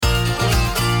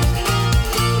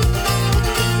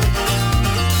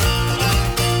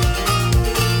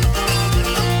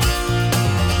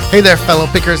Hey there, fellow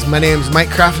pickers. My name is Mike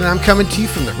Croft, and I'm coming to you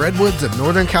from the Redwoods of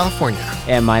Northern California.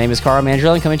 And my name is Carl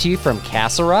Mandrell, coming to you from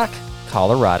Castle Rock,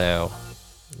 Colorado.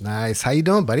 Nice. How you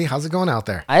doing, buddy? How's it going out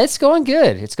there? It's going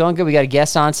good. It's going good. We got a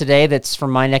guest on today that's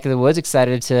from my neck of the woods.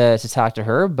 Excited to talk to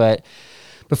her. But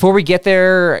before we get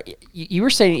there, you were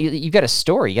saying you got a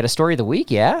story. You got a story of the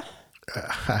week, yeah?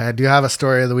 I do have a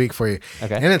story of the week for you.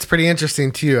 Okay. And it's pretty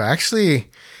interesting, too. Actually,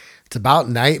 it's about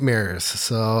nightmares.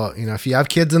 So, if you have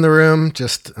kids in the room,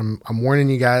 just I'm warning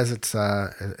you guys. It's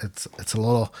a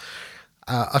little.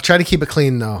 I'll try to keep it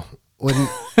clean though. When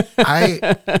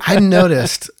I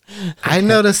noticed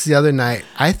the other night,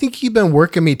 I think you've been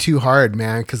working me too hard,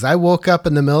 man. Because I woke up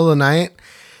in the middle of the night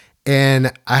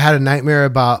and I had a nightmare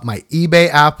about my eBay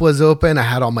app was open. I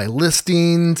had all my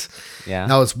listings. Yeah.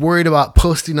 And I was worried about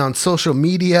posting on social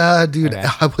media, dude. Okay.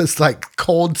 I was like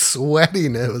cold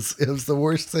sweating. It was the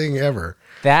worst thing ever.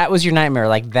 That was your nightmare.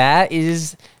 Like that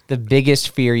is the biggest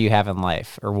fear you have in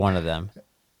life, or one of them.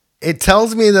 It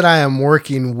tells me that I am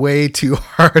working way too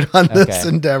hard on this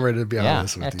endeavor, to be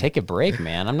honest with you. Take a break,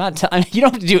 man. I'm not. You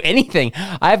don't have to do anything.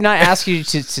 I have not asked you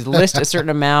to list a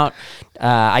certain amount.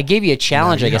 I gave you a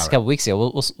challenge, I guess, a couple weeks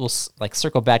ago. We'll like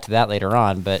circle back to that later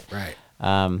on. But right.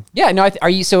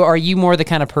 Are you more the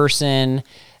kind of person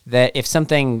that if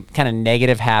something kind of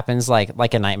negative happens,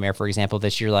 like a nightmare, for example,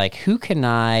 that you're like, who can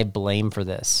I blame for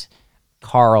this?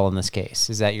 Carl, in this case,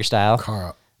 is that your style?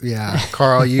 Carl. Yeah,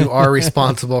 Carl, you are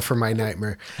responsible for my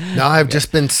nightmare. Now I've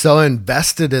just been so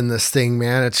invested in this thing,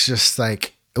 man. It's just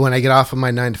like when I get off of my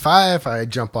 9 to 5, I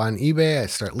jump on eBay, I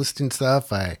start listing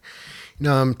stuff. I'm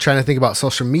trying to think about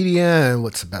social media and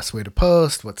what's the best way to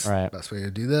post, what's the best way to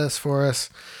do this for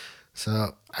us.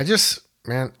 So I just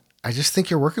think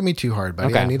you're working me too hard,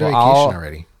 buddy. Okay. I need a vacation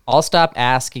already. I'll stop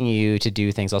asking you to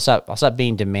do things. I'll stop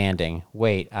being demanding.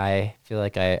 Wait, I feel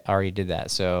like I already did that.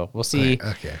 So we'll see.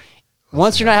 Right, okay.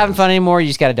 Once you're not having fun anymore, you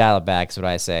just got to dial it back, is what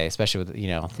I say, especially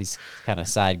with, these kind of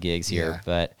side gigs here. Yeah.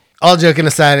 But all joking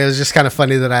aside, it was just kind of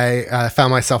funny that I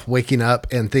found myself waking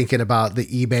up and thinking about the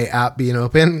eBay app being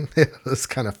open. It was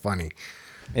kind of funny.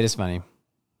 It is funny.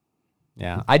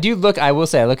 Yeah. I will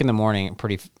say I look in the morning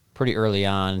pretty early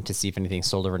on to see if anything's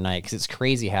sold overnight, because it's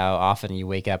crazy how often you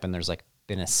wake up and there's like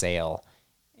been a sale,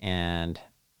 and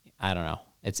I don't know.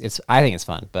 I think it's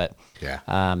fun, but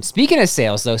yeah. Speaking of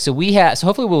sales though, so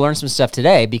hopefully we'll learn some stuff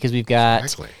today, because we've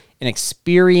got an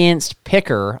experienced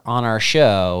picker on our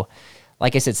show.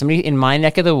 Like I said, somebody in my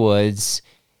neck of the woods.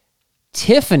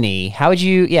 Tiffany, how would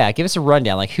you, give us a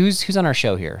rundown. Like who's on our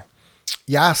show here?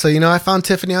 Yeah. So, I found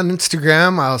Tiffany on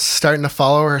Instagram. I was starting to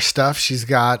follow her stuff. She's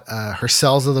got her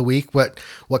sells of the week. What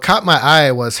caught my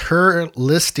eye was her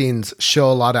listings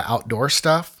show a lot of outdoor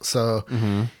stuff. So,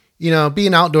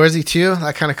 being outdoorsy too,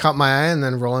 that kind of caught my eye, and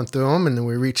then rolling through them. And then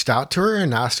we reached out to her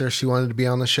and asked her if she wanted to be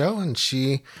on the show, and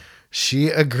she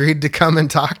agreed to come and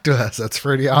talk to us. That's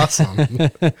pretty awesome.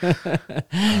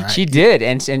 Right. She did.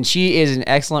 And she is an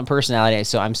excellent personality.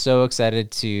 So I'm so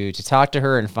excited to talk to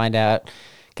her and find out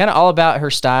kind of all about her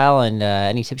style and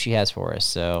any tips she has for us.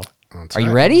 So Are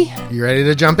you ready? You ready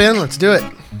to jump in? Let's do it.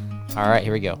 All right,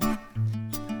 here we go.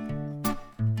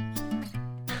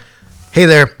 Hey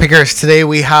there, pickers. Today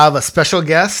we have a special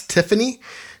guest, Tiffany.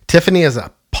 Tiffany is a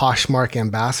Poshmark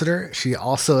ambassador. She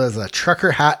also is a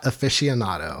trucker hat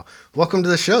aficionado. Welcome to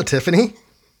the show, Tiffany.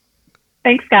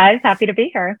 Thanks, guys. Happy to be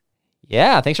here.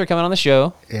 Yeah, thanks for coming on the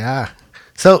show. Yeah.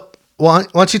 So why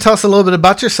don't you tell us a little bit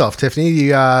about yourself, Tiffany?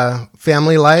 You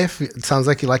family life? It sounds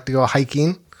like you like to go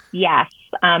hiking. Yes.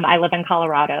 I live in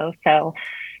Colorado, so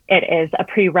it is a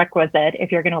prerequisite.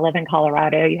 If you're going to live in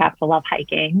Colorado, you have to love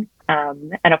hiking.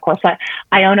 And of course,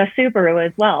 I own a Subaru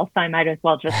as well, so I might as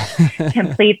well just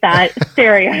complete that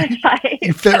stereotype.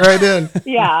 You fit right in.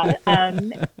 Yeah.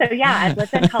 I've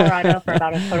lived in Colorado for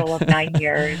about a total of 9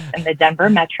 years in the Denver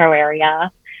metro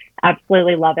area.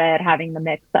 Absolutely love it, having the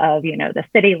mix of, the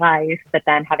city life, but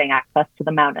then having access to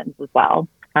the mountains as well.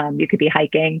 You could be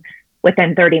hiking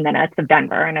within 30 minutes of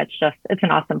Denver, and it's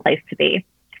an awesome place to be.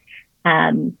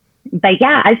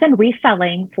 I've been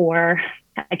reselling for,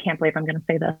 I can't believe I'm going to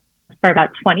say this, for about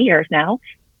 20 years now.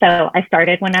 So I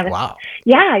started when I was,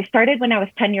 I started when I was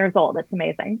 10 years old. It's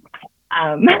amazing.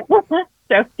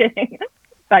 So kidding.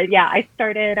 But I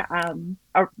started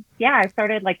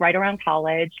like right around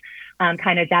college,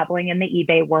 kind of dabbling in the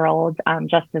eBay world,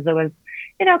 just as it was,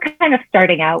 kind of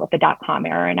starting out with the .com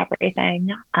era and everything.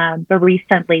 But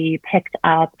recently picked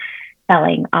up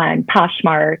selling on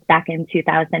Poshmark back in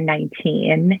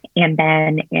 2019. And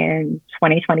then in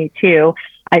 2022,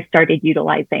 I started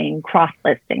utilizing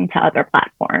cross-listing to other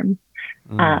platforms.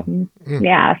 So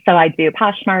I do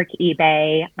Poshmark,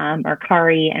 eBay,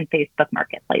 Mercari, and Facebook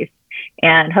Marketplace.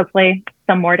 and hopefully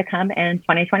some more to come in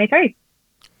 2023.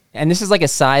 And this is like a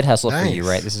side hustle for you,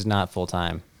 right? This is not full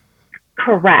time.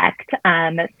 Correct.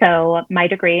 So my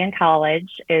degree in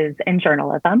college is in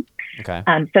journalism. Okay.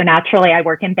 So naturally I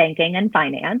work in banking and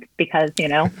finance because,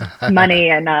 money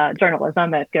and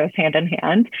journalism, it goes hand in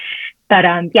hand. But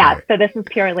so this is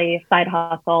purely side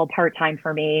hustle, part-time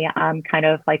for me, kind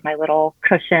of like my little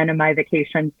cushion and my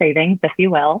vacation savings, if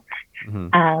you will.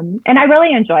 Mm-hmm. And I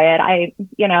really enjoy it. I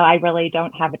really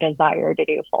don't have a desire to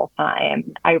do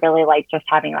full-time. I really like just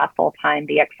having that full-time,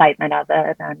 the excitement of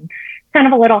it, and kind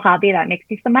of a little hobby that makes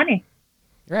you some money.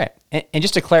 Right. And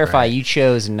just to clarify, you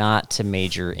chose not to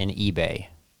major in eBay,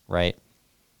 right?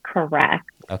 Correct.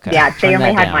 Okay. Yeah, they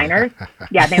only had minors.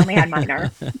 Yeah, they only had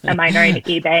minor, a minor in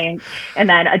eBay, and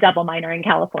then a double minor in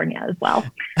California as well.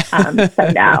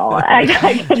 So no,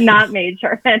 I could not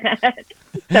major in it.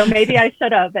 So maybe I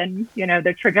should have, and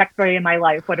the trajectory in my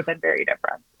life would have been very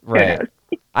different. Right.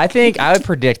 I think I would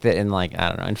predict that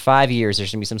in 5 years,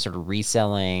 there's gonna be some sort of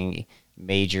reselling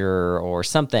major or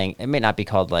something. It may not be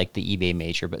called like the eBay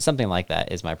major, but something like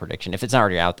that is my prediction. If it's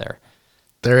already out there.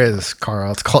 There is,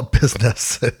 Carl. It's called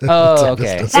business. Oh,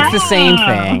 okay. It's the same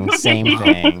thing. Same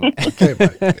thing. Okay,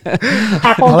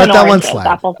 I'll let that one slide.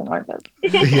 Apples and oranges.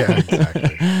 Yeah,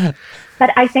 exactly. But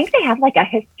I think they have like a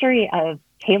history of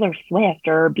Taylor Swift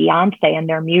or Beyonce in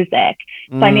their music.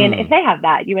 So, I mean, if they have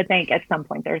that, you would think at some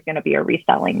point there's going to be a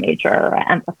reselling major or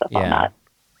emphasis on that.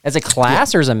 As a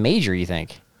class or as a major, you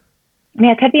think? I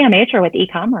mean, it could be a major with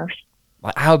e-commerce.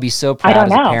 I would be so proud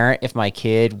as a parent if my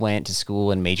kid went to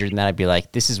school and majored in that. I'd be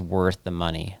like, this is worth the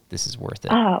money. This is worth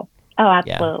it. Oh,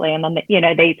 absolutely. Yeah. And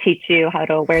then, they teach you how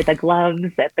to wear the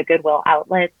gloves at the Goodwill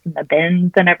outlets and the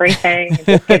bins and everything. And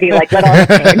just give you like little,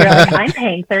 you're like, I'm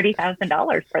paying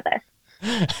 $30,000 for this.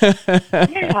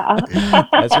 Yeah.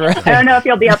 That's right. I don't know if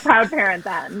you'll be a proud parent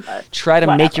then, but try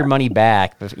to make your money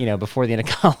back, before the end of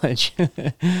college.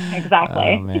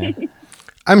 Exactly. Oh, man.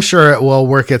 I'm sure it will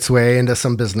work its way into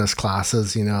some business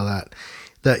classes, that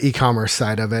the e-commerce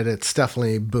side of it, it's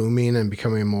definitely booming and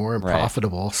becoming more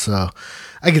profitable. So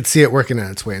I could see it working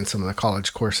its way in some of the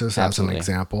college courses as an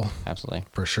example. Absolutely.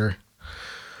 For sure.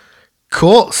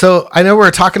 Cool. So I know we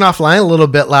were talking offline a little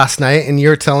bit last night and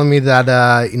you're telling me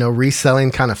that,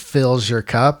 reselling kind of fills your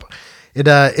cup. It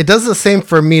does the same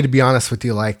for me, to be honest with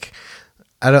you. Like,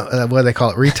 I don't, what do they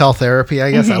call it? Retail therapy, I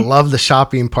guess. I love the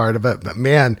shopping part of it, but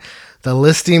man, the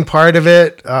listing part of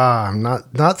it, I'm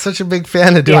not such a big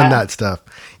fan of doing that stuff.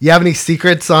 You have any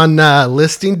secrets on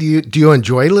listing? Do you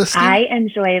enjoy listing? I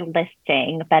enjoy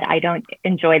listing, but I don't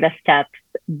enjoy the steps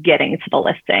getting to the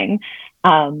listing.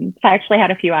 So I actually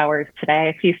had a few hours today,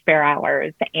 a few spare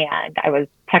hours, and I was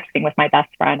texting with my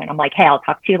best friend, and I'm like, hey, I'll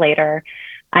talk to you later.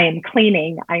 I am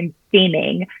cleaning, I'm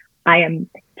steaming, I am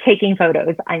taking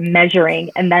photos, I'm measuring,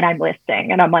 and then I'm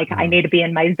listing. And I'm like, I need to be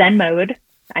in my Zen mode.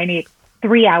 I need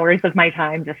 3 hours of my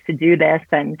time just to do this.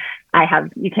 And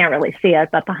you can't really see it,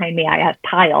 but behind me, I have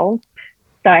piles.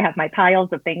 So I have my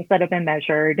piles of things that have been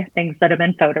measured, things that have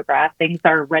been photographed, things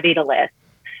that are ready to list.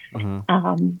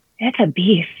 It's a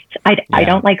beast. I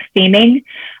don't like steaming.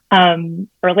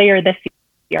 Earlier this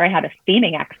year, I had a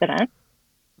steaming accident.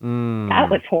 That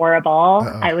was horrible.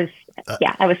 I was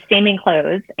steaming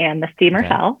clothes and the steamer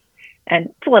fell, and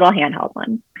it's a little handheld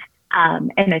one.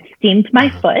 And it steamed my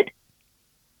foot.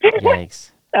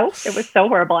 Yikes. So it was so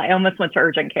horrible. I almost went to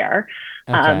urgent care.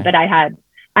 But I had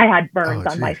burns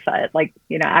on my foot. Like,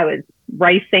 I was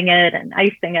ricing it and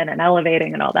icing it and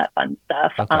elevating and all that fun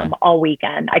stuff all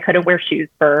weekend. I couldn't wear shoes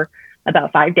for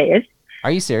about 5 days.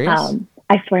 Are you serious?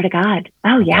 I swear to God.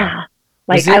 Oh, yeah.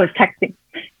 Like, I was texting.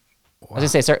 I was going to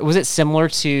say, sorry, was it similar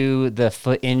to the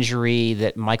foot injury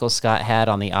that Michael Scott had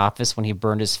on The Office when he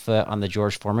burned his foot on the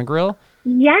George Foreman grill?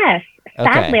 Yes.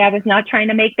 Sadly, I was not trying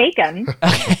to make bacon.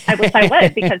 I wish I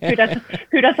would, because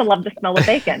who doesn't love the smell of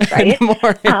bacon, right?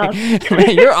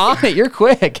 You're on it. You're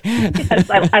quick. Yes,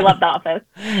 I love The Office.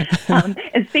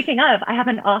 And speaking of, I have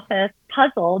an office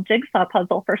jigsaw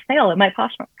puzzle for sale in my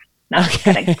Poshmark. No, I'm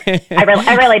kidding.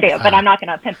 I really do, but I'm not going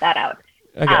to pimp that out.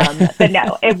 Okay. But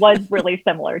no, it was really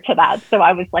similar to that. So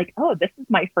I was like, oh, this is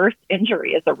my first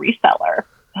injury as a reseller.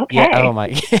 Okay. Yeah. Oh my.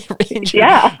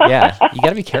 Yeah. Yeah. You got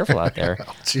to be careful out there.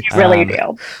 You really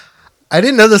do. I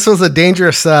didn't know this was a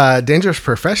dangerous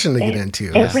profession to get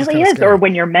into. It really is. Or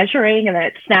when you're measuring and then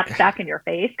it snaps back in your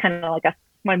face, kind of like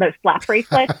one of those flap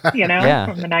bracelets, from the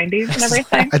 90s and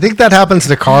everything. I think that happens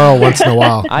to Carl once in a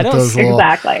while. I don't those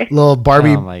exactly. little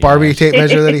Barbie tape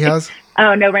measure that he has.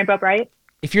 Oh, no Rainbow Bright.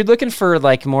 If you're looking for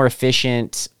like more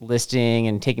efficient listing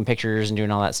and taking pictures and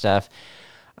doing all that stuff,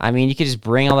 I mean, you could just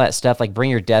bring all that stuff, like bring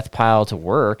your death pile to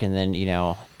work, and then,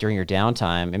 during your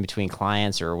downtime in between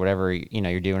clients or whatever,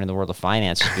 you're doing in the world of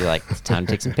finance, just be like, it's time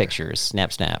to take some pictures,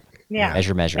 snap. Yeah,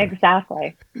 measure.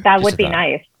 Exactly. That would be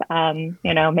nice.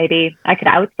 Maybe I could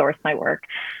outsource my work.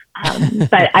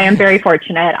 But I am very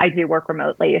fortunate. I do work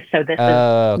remotely. So this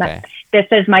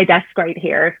is my desk right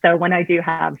here. So when I do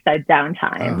have said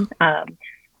downtime,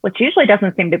 which usually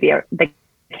doesn't seem to be the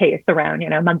case around,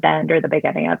 month end or the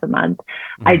beginning of the month,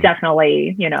 I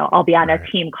definitely, I'll be on a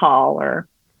team call or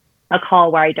a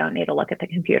call where I don't need to look at the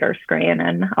computer screen,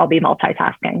 and I'll be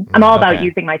multitasking. I'm all about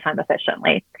using my time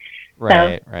efficiently.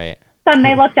 Right. Some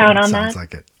may look down on that.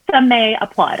 Like it. Some may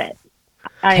applaud it.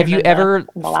 Have you ever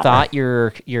thought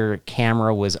your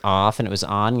camera was off and it was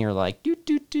on, and you're like, do,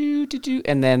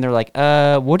 and then they're like,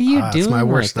 what are you doing? It's my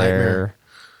worst nightmare.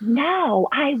 No,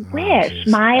 I wish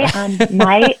my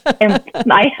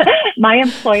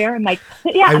employer and my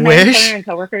employer and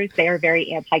coworkers, they are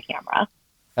very anti-camera.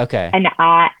 Okay. And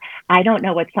I don't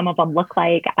know what some of them look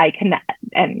like. I cannot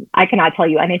tell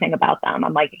you anything about them.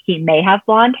 I'm like, he may have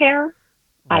blonde hair.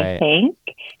 Right. I think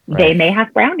they may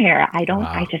have brown hair. I don't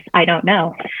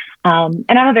know. And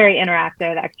I'm a very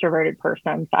interactive, extroverted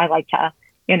person. So I like to,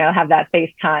 have that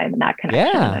FaceTime and that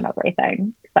connection and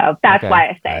everything. So that's why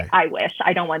I say I wish.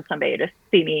 I don't want somebody to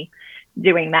see me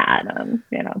doing that.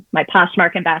 My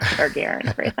Poshmark ambassador gear and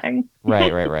everything.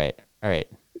 Right. All right.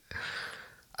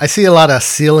 I see a lot of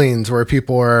ceilings where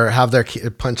people have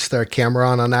punch their camera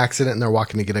on accident and they're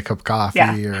walking to get a cup of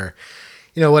coffee or,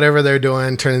 whatever they're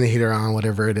doing, turning the heater on,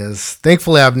 whatever it is.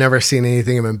 Thankfully, I've never seen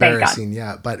anything embarrassing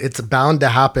yet, but it's bound to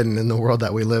happen in the world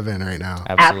that we live in right now.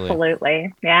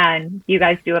 Absolutely. Yeah. And you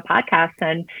guys do a podcast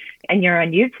and you're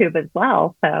on YouTube as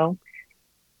well. So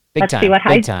let's see what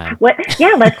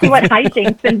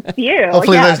hijinks ensue.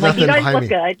 Hopefully there's nothing you guys behind look me.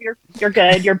 Good. You're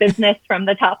good. Your business from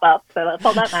the top up. So that's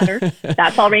all that matters.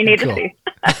 That's all we need to see.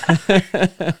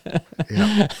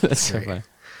 That's so funny.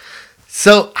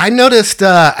 So I noticed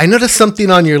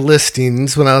something on your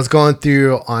listings when I was going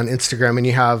through on Instagram, and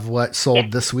you have what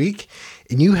sold this week,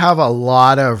 and you have a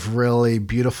lot of really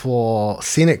beautiful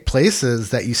scenic places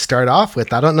that you start off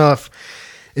with. I don't know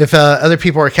if other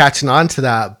people are catching on to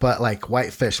that, but like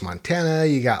Whitefish, Montana,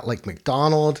 you got Lake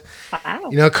McDonald.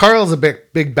 Wow. Carl's a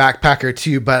big backpacker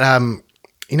too, but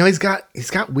he's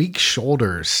got weak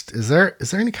shoulders. Is there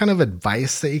any kind of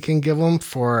advice that you can give him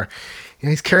for?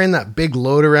 He's carrying that big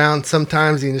load around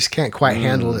sometimes. He just can't quite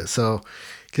handle it. So,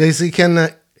 can he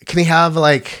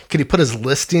put his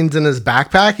listings in his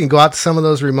backpack and go out to some of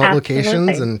those remote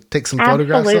locations and take some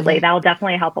photographs? Absolutely, that'll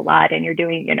definitely help a lot. And you're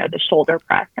doing, the shoulder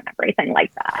press and everything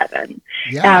like that. And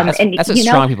that's what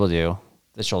strong people do.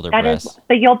 The shoulder press.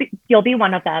 So you'll be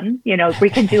one of them. We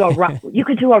can do you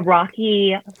could do a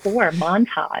Rocky IV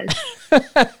montage.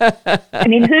 I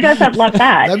mean, who doesn't love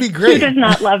that? That'd be great. Who does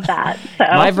not love that? So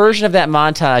my version of that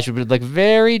montage would look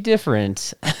very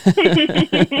different.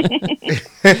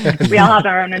 We all have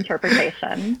our own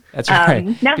interpretation. That's right.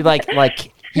 No. Be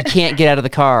like he can't get out of the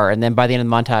car, and then by the end of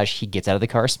the montage, he gets out of the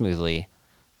car smoothly.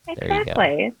 Exactly.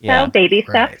 There you go. So baby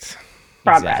steps,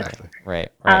 progress. Exactly. Right.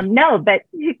 No, but.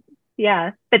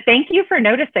 Yeah, but thank you for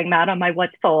noticing that on my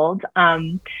What's Sold.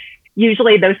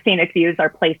 Usually those scenic views are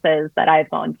places that I've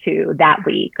gone to that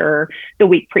week or the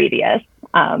week previous.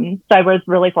 So I was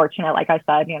really fortunate. Like I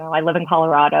said, I live in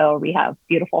Colorado. We have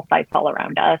beautiful sites all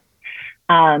around us.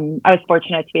 I was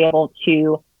fortunate to be able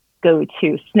to go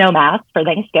to Snowmass for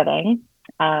Thanksgiving,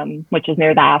 which is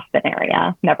near the Aspen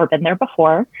area. Never been there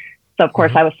before. So of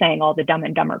course I was saying all the Dumb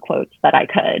and Dumber quotes that I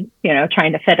could,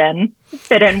 trying to fit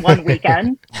in one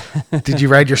weekend. Did you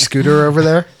ride your scooter over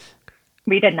there?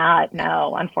 We did not,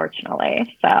 no,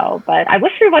 unfortunately. So, but I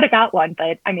wish we would have got one.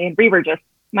 But I mean,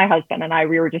 my husband and I,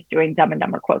 we were just doing Dumb and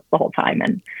Dumber quotes the whole time.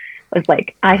 And it was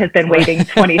like, I have been waiting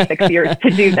 26 years to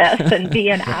do this and be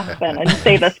in Aspen and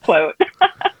say this quote.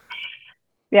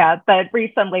 Yeah, but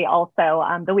recently also,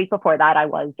 the week before that, I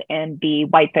was in the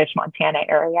Whitefish, Montana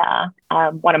area.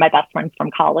 One of my best friends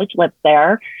from college lives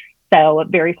there. So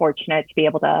very fortunate to be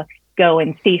able to go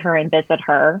and see her and visit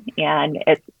her. And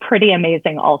it's pretty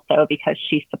amazing also because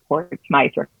she supports my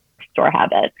thrift store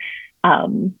habit.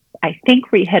 I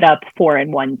think we hit up 4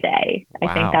 in one day. Wow.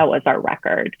 I think that was our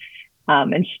record.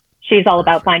 And she's all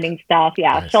about finding stuff.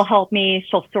 Yeah, nice. She'll help me.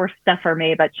 She'll source stuff for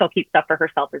me, but she'll keep stuff for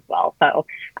herself as well. So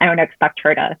I don't expect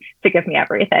her to give me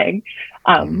everything.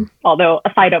 Although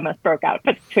a fight almost broke out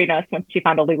between us when she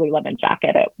found a Lululemon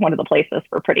jacket at one of the places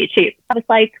for pretty cheap. I was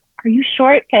like, are you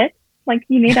sure it fits? Like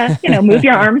you need to, move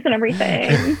your arms and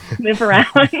everything, move around.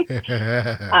 But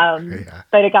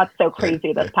it got so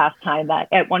crazy this past time that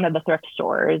at one of the thrift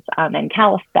stores in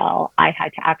Kalispell, I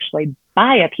had to actually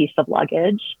buy a piece of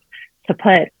luggage to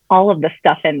put all of the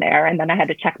stuff in there. And then I had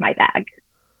to check my bag.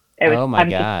 Oh my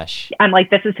gosh. I'm like,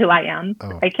 this is who I am.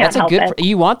 I can't help it.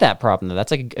 You want that problem though.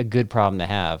 That's like a good problem to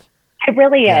have. It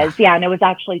really is. Yeah. And it was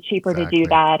actually cheaper to do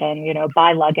that and,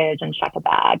 buy luggage and check a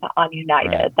bag on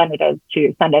United than it is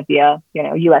to send it via,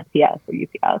 USPS or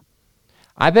UPS.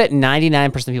 I bet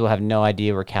 99% of people have no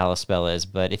idea where Kalispell is,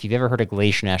 but if you've ever heard of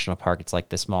Glacier National Park, it's like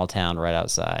the small town right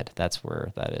outside. That's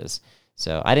where that is.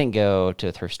 So I didn't go to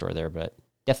a thrift store there, but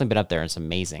definitely been up there. It's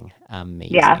amazing.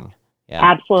 Yeah.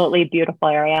 Absolutely beautiful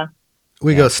area.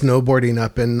 We go snowboarding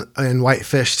up in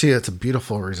Whitefish too. It's a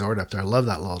beautiful resort up there. I love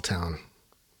that little town.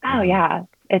 Oh yeah.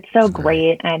 It's so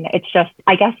great. And it's just,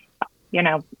 I guess,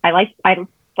 I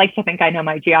like to think I know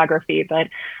my geography, but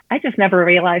I just never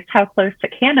realized how close to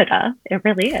Canada it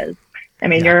really is. I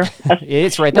mean,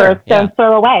 it's right there. You're a stone's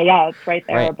throw away. Yeah, it's right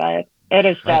there, but it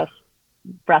is just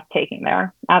breathtaking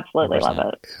there. Absolutely 100%.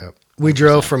 Love it. Yep. We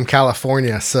drove from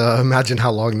California, so imagine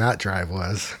how long that drive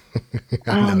was.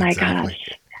 Oh my gosh.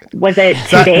 Was it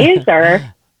 2 days or?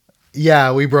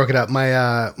 Yeah, we broke it up.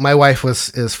 My wife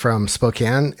is from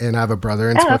Spokane, and I have a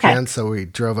brother in Spokane, so we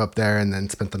drove up there and then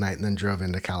spent the night and then drove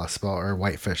into Kalispell or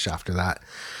Whitefish after that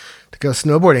to go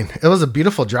snowboarding. It was a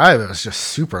beautiful drive. It was just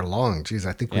super long. Geez,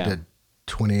 I think we did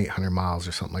 2,800 miles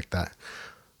or something like that.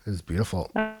 It was beautiful.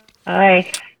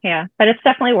 Yeah, but it's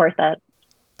definitely worth it.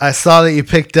 I saw that you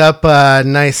picked up a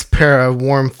nice pair of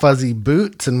warm fuzzy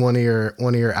boots in one of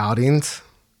your outings.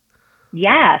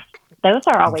 Yes, those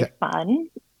are always fun.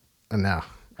 No.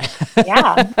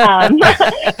 Yeah. I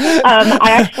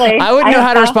wouldn't know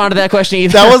how to respond to that question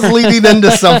either. That was leading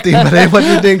into something, but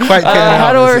it didn't quite pan out.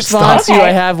 How do I respond to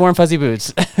I have warm fuzzy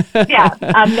boots? Yeah.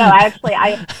 No, I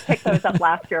picked those up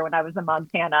last year when I was in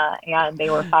Montana, and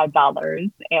they were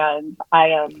 $5, and I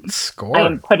am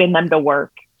putting them to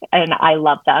work, and I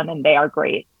love them, and they are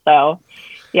great. So,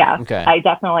 yeah, I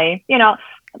definitely,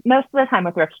 most of the time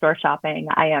with thrift store shopping,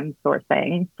 I am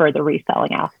sourcing for the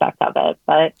reselling aspect of it.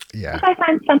 But if I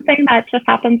find something that just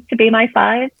happens to be my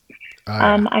size,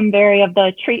 I'm very of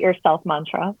the treat yourself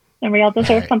mantra, and we all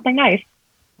deserve something nice.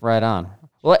 Right on.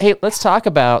 Well, hey, let's talk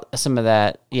about some of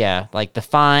that. Yeah, like the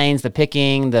finds, the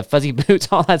picking, the fuzzy boots,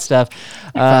 all that stuff.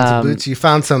 You found some boots. You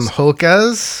found some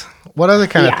hokas. What other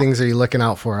kind of things are you looking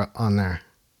out for on there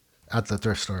at the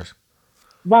thrift stores?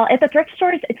 Well, at the thrift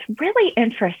stores, it's really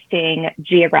interesting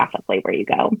geographically where you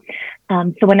go.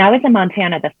 So when I was in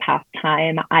Montana this past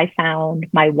time, I found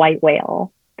my white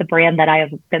whale, the brand that I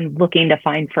have been looking to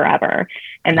find forever,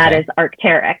 and that is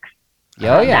Arc'teryx.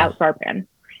 Oh, yeah. The outdoor brand.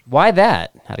 Why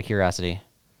that, out of curiosity?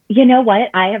 You know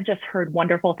what? I have just heard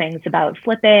wonderful things about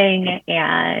flipping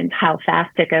and how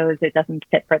fast it goes. It doesn't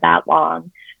sit for that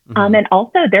long. Mm-hmm. And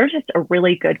also, they're just a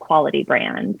really good quality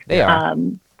brand. They are.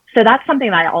 So that's something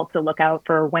that I also look out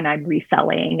for when I'm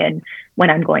reselling and when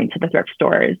I'm going to the thrift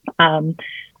stores. I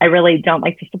really don't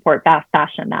like to support fast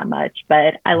fashion that much,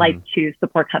 but I like to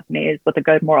support companies with a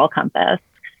good moral compass,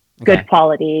 good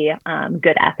quality,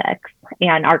 good ethics.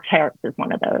 And Arc'teryx is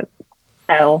one of those.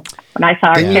 So when I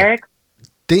saw Arc'teryx.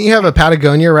 Didn't you have a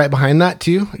Patagonia right behind that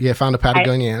too? You found a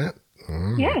Patagonia in it?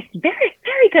 Yes, very,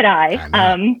 very good eye.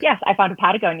 Yes, I found a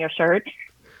Patagonia shirt,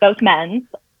 both men's.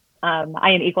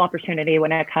 I am equal opportunity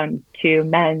when it comes to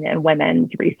men and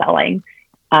women's reselling.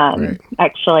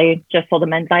 Actually, just sold a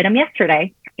men's item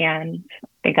yesterday, and I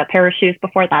think a pair of shoes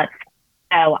before that.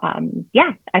 So,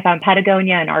 I found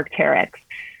Patagonia and Arc'teryx.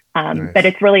 But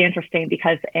it's really interesting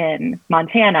because in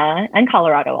Montana and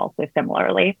Colorado also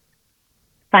similarly,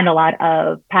 find a lot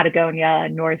of Patagonia,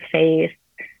 North Face,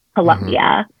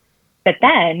 Columbia. But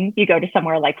then you go to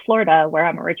somewhere like Florida, where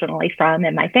I'm originally from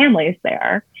and my family's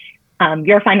there.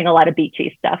 You're finding a lot of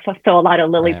beachy stuff. So a lot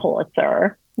of Lily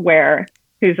Pulitzer,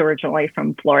 who's originally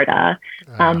from Florida,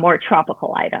 more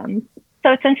tropical items.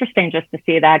 So it's interesting just to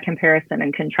see that comparison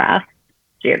and contrast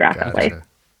geographically. Gotcha.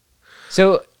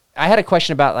 So I had a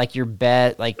question about like your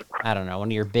I don't know, one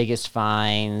of your biggest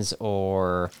finds,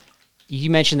 or you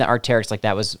mentioned that Arc'teryx, like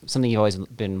that was something you've always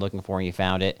been looking for and you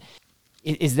found it.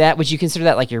 Would you consider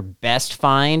that like your best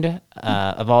find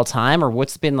of all time, or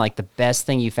what's been like the best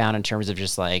thing you found in terms of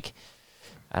just like,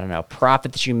 I don't know,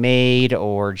 profit that you made,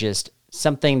 or just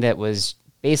something that was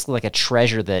basically like a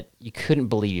treasure that you couldn't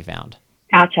believe you found?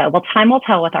 Gotcha. Well, time will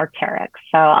tell with Arc'teryx,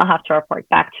 so I'll have to report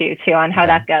back to you too on how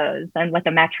that goes and what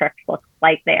the metrics look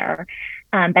like there.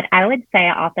 But I would say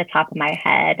off the top of my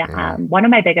head, one of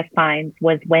my biggest finds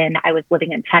was when I was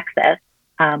living in Texas,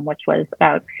 which was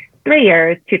about 3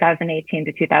 years, 2018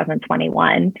 to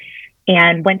 2021,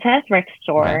 and went to a thrift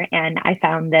store, and I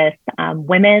found this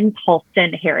women's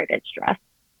Holston heritage dress.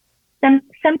 Some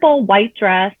simple white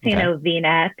dress,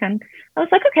 V-neck. And I was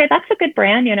like, okay, that's a good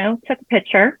brand, took a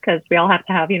picture because we all have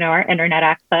to have, our internet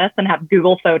access and have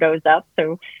Google Photos up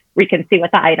so we can see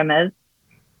what the item is.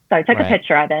 So I took a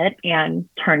picture of it, and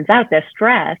turns out this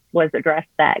dress was a dress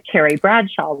that Carrie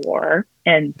Bradshaw wore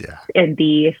in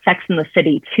the Sex and the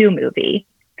City 2 movie.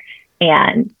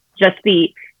 And just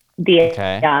the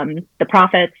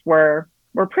profits were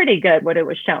pretty good, what it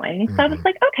was showing. So I was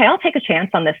like, okay, I'll take a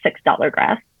chance on this $6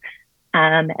 dress.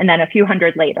 And then a few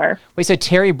hundred later. Wait, so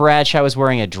Terry Bradshaw was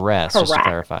wearing a dress, just to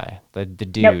clarify. The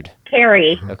dude. Nope,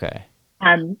 Carrie. Okay.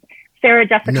 Sarah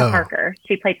Jessica Parker.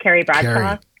 She played Carrie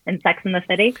Bradshaw in Sex and the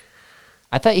City.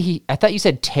 I thought you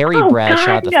said Terry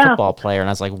Bradshaw, the football player, and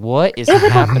I was like, what is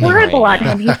happening? It was horrible on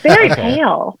him. He's very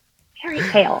pale. Very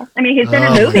pale. I mean, he's been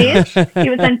in movies. He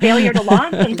was in Failure to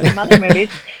Launch and some other movies.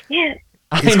 Yeah.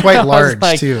 He's quite large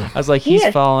too. I was like, he's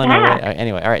falling away.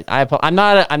 Anyway, all right. I'm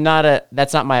not a.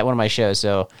 That's not one of my shows,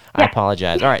 so I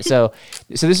apologize. All right, so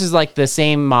this is like the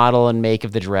same model and make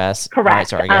of the dress. Correct. Right,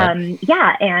 sorry. Go ahead.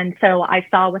 Yeah, and so I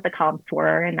saw what the comps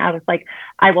were, and I was like,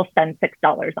 I will spend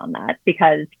 $6 on that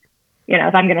because,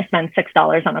 if I'm going to spend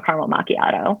 $6 on a caramel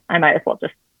macchiato, I might as well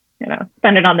just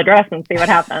spend it on the dress and see what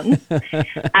happens.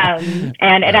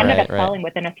 And it ended up selling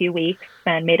within a few weeks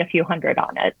and made a few hundred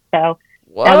on it. So.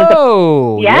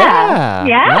 Whoa! Yeah.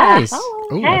 Nice. Oh,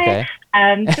 okay.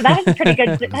 So that was a pretty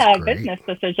good business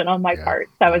decision on my part.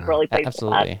 So I was really pleased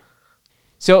with that.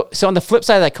 So on the flip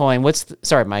side of that coin,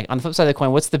 Mike, on the flip side of the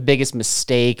coin, what's the biggest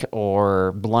mistake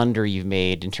or blunder you've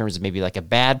made in terms of maybe like a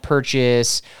bad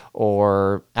purchase,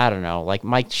 or I don't know, like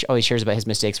Mike always shares about his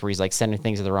mistakes where he's like sending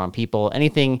things to the wrong people.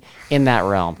 Anything in that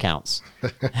realm counts.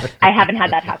 I haven't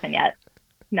had that happen yet.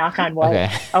 Knock on wood.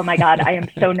 Okay. Oh my God, I am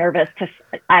so nervous.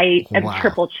 I am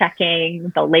triple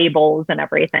checking the labels and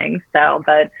everything. So,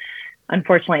 but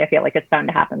unfortunately, I feel like it's bound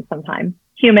to happen sometime.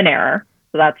 Human error.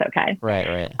 So that's okay.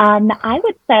 Right. I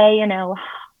would say,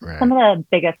 some of the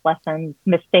biggest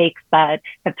mistakes that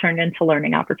have turned into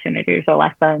learning opportunities or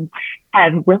lessons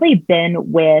have really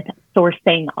been with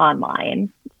sourcing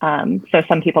online. So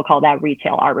some people call that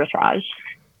retail arbitrage.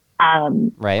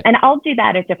 Right. And I'll do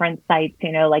that at different sites,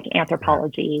 like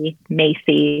Anthropologie,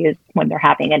 Macy's, when they're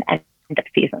having an end of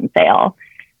season sale.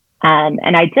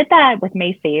 And I did that with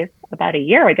Macy's about a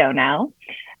year ago now,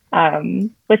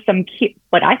 with some cute,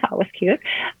 what I thought was cute,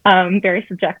 very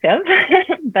subjective,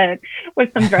 but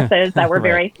with some dresses that were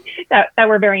very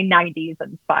 90s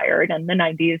inspired, and the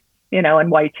 90s, and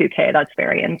Y2K, that's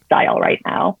very in style right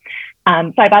now.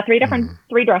 So I bought three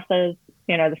dresses,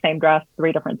 the same dress,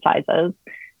 3 different sizes.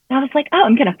 And I was like, oh,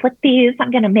 I'm going to flip these.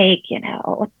 I'm going to make,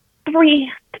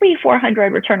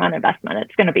 400 return on investment.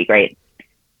 It's going to be great.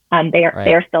 They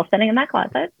are still sitting in that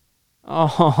closet.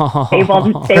 Oh, they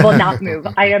will not move.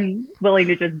 I am willing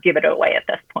to just give it away at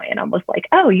this point. And I was like,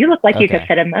 oh, you look like you could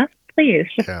fit in this. Please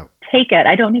just take it.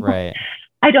 I don't even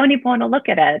want to look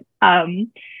at it.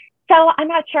 So I'm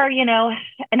not sure,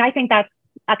 and I think that's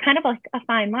a kind of a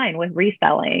fine line with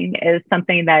reselling, is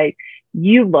something that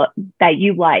you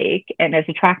like and is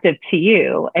attractive to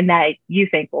you and that you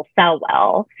think will sell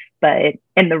well, but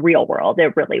in the real world,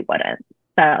 it really wouldn't.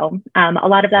 So a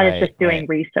lot of that is just doing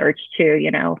research too,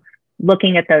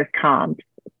 looking at those comps,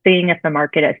 seeing if the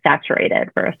market is saturated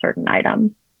for a certain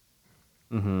item.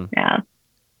 Mm-hmm.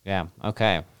 Yeah.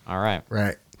 Okay. All right.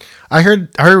 Right. I heard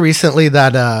recently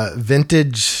that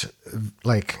vintage,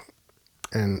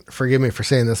 and forgive me for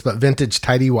saying this, but vintage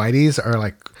tidy whities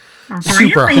are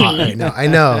super hot right now. I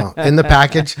know. In the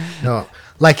package. No.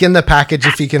 In the package,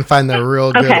 if you can find the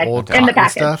real good old cotton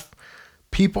stuff,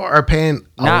 people are paying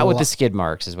not with the skid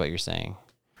marks, is what you're saying.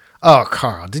 Oh,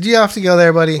 Carl, did you have to go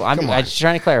there, buddy? Well, I'm just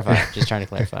trying to clarify.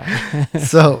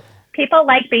 So people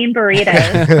like bean burritos.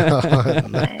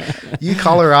 You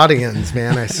Coloradians,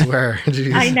 man, I swear.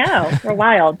 Jeez. I know. We're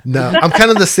wild. No, I'm kind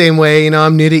of the same way.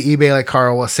 I'm new to eBay, like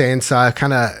Carl was saying. So I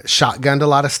kind of shotgunned a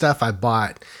lot of stuff. I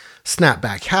bought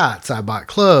snapback hats. I bought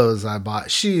clothes. I bought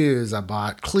shoes. I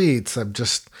bought cleats. I'm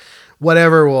just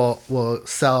whatever will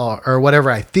sell, or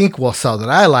whatever I think will sell that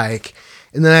I like.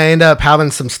 And then I end up having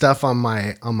some stuff on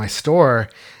my store,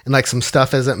 and some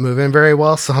stuff isn't moving very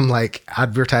well. So I'm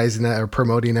advertising it or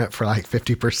promoting it for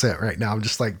 50% right now. I'm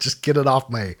just just get it out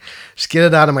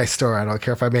of my store. I don't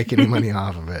care if I make any money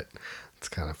off of it. It's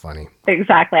kind of funny.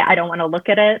 Exactly. I don't want to look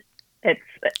at it.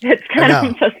 It's kind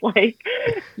of just like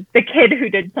the kid who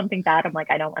did something bad. I'm like,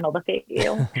 I don't want to look at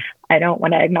you. I don't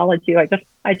want to acknowledge you. I just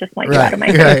want you out of my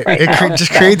face right now. It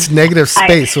just creates negative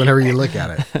space whenever you look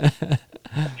at it.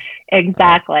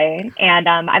 Exactly. And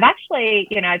I've actually,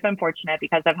 I've been fortunate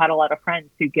because I've had a lot of friends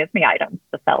who give me items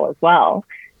to sell as well.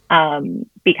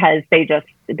 Because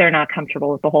they're not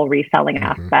comfortable with the whole reselling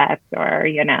aspect, or,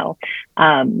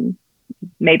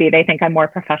 maybe they think I'm more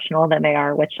professional than they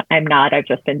are, which I'm not. I've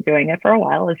just been doing it for a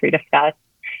while, as we discussed.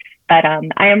 But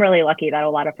I am really lucky that a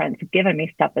lot of friends have given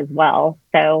me stuff as well.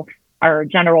 So our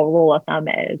general rule of thumb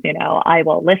is, I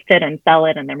will list it and sell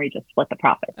it, and then we just split the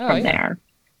profits from there.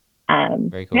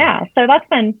 Very cool. Yeah, so that's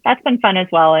been fun as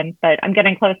well. But I'm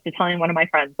getting close to telling one of my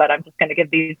friends, but I'm just going to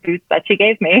give these boots that she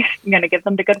gave me. I'm going to give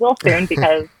them to Goodwill soon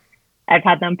because I've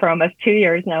had them for almost 2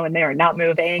 years now, and they are not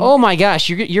moving. Oh my gosh,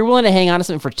 you're willing to hang on to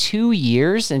something for 2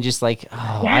 years and just like,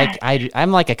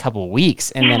 I'm like a couple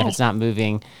weeks, and then if it's not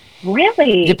moving,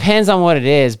 really depends on what it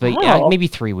is, but yeah, maybe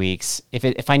 3 weeks.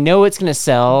 If I know it's going to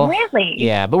sell, really,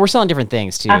 yeah. But we're selling different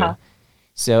things too.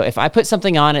 So if I put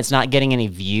something on, it's not getting any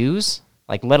views,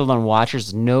 like let alone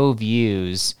watchers, no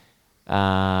views.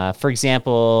 For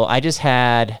example, I just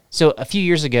had a few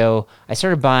years ago, I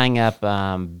started buying up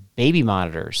baby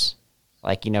monitors.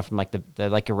 Like, from like the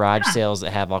like garage sales that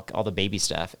have all the baby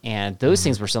stuff. And those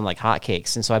things were selling like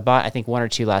hotcakes. And so I bought, I think, 1 or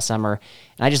 2 last summer,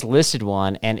 and I just listed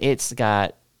one, and it's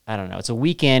got, I don't know, it's a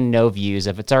weekend, no views.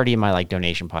 If it's already in my like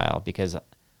donation pile, because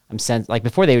I'm sent, like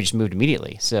before they would just moved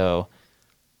immediately. So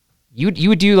you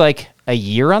would do like a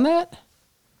year on that?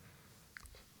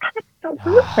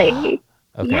 Absolutely.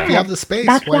 Okay. Yes. If you have the space,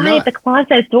 that's why why not? the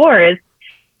closet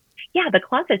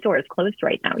door is closed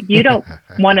right now. You don't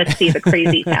want to see the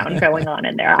crazy sound going on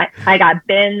in there. I got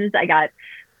bins.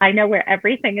 I know where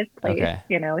everything is placed. Okay.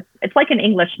 It's like an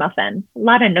English muffin. A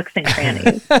lot of nooks and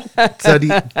crannies. So do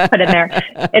you, put in there.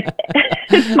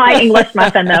 It's my English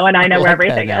muffin though, and I know where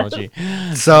everything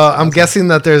is. So I'm guessing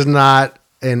that there's not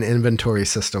an inventory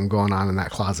system going on in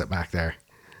that closet back there.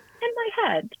 In my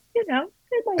head, in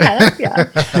my head, yeah.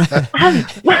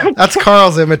 That's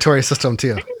Carl's inventory system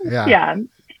too. Yeah. Yeah.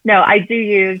 No, I do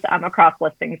use a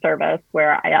cross-listing service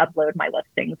where I upload my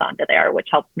listings onto there, which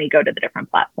helps me go to the different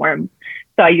platforms.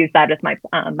 So I use that as my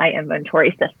my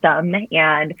inventory system,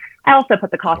 and I also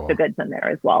put the cost of goods in there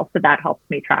as well. So that helps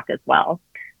me track as well.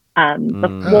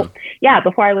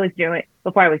 Before I was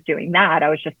doing that, I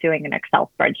was just doing an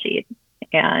Excel spreadsheet,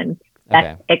 and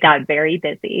it got very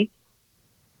busy,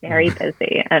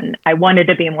 and I wanted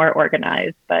to be more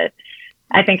organized, but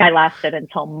I think I lasted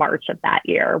until March of that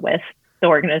year with the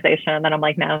organization, and then I'm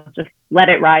like, no, just let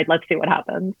it ride. Let's see what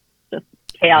happens. Just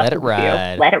chaos. Let it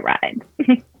ride. Let it ride.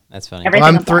 That's funny.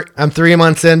 Well, I'm 3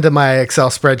 months into my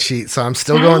Excel spreadsheet, so I'm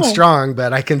still going strong,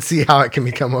 but I can see how it can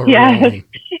become overwhelming.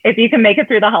 If you can make it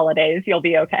through the holidays, you'll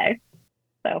be okay.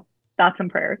 So thoughts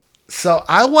and prayers. So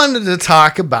I wanted to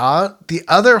talk about the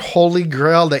other holy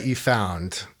grail that you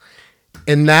found,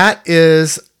 and that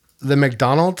is the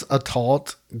McDonald's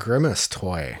Adult Grimace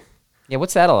toy. Yeah,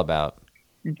 what's that all about?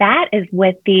 That is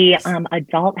with the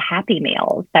adult Happy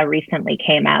Meals that recently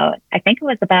came out. I think it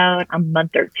was about a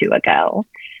month or 2 ago.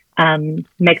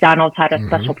 McDonald's had a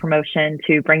special promotion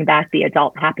to bring back the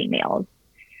adult Happy Meals,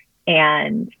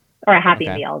 or a Happy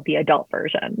Meal, the adult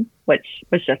version, which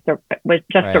was just a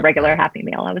regular Happy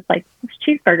Meal. I was like, this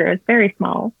cheeseburger is very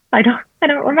small. I don't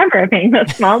remember it being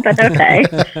this small, but okay.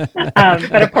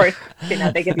 But of course,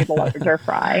 they give you the larger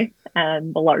fry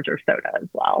and the larger soda as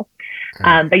well.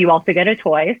 But you also get a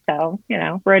toy. So,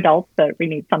 we're adults, but we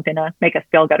need something to make us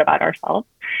feel good about ourselves.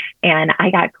 And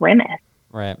I got Grimace.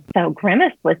 Right. So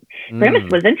Grimace was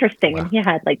interesting. Wow. And he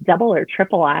had like double or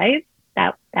triple eyes.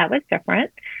 That was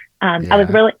different. I was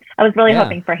really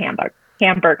hoping for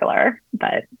Hamburglar,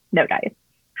 but no dice.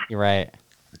 You're right.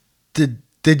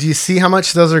 Did you see how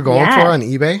much those are going for on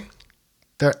eBay?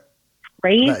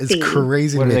 Crazy. That is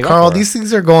crazy to me. Carl, these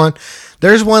things are going.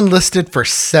 There's one listed for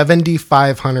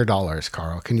 $7,500,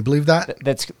 Carl. Can you believe that?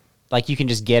 That's like you can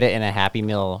just get it in a Happy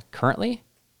Meal currently?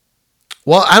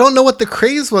 Well, I don't know what the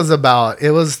craze was about.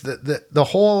 It was the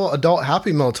whole adult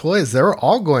Happy Meal toys. They were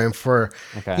all going for,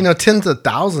 tens of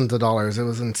thousands of dollars. It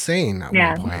was insane at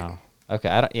one point. Wow.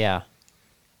 Okay.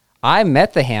 I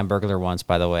met the Hamburglar once,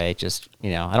 by the way. Just, I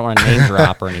don't want to name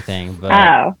drop or anything, but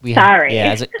sorry.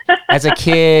 Yeah, as a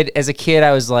kid,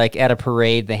 I was like at a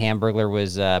parade. The Hamburglar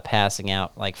was passing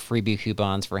out like freebie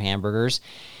coupons for hamburgers,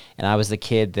 and I was the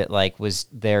kid that like was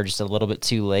there just a little bit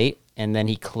too late, and then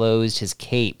he closed his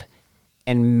cape,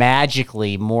 and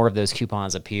magically more of those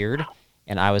coupons appeared,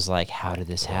 and I was like, "How did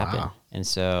this happen?" Wow. And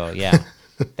so,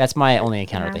 that's my only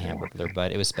encounter with the Hamburglar,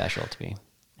 but it was special to me.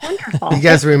 Wonderful. You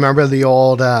guys remember the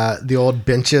old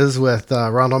benches with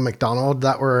Ronald McDonald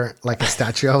that were like a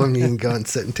statue of him? You can go and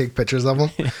sit and take pictures of them.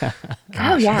 Yeah.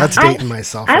 Gosh, that's dating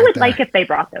myself. I would like if they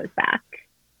brought those back.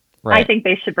 I think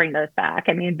they should bring those back.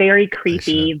 I mean, very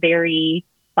creepy, very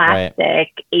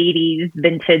plastic, 80s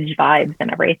vintage vibes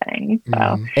and everything.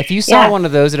 So if you saw one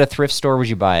of those at a thrift store, would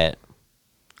you buy it?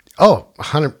 Oh,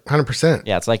 100%.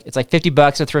 Yeah, it's like $50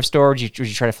 at a thrift store. Would you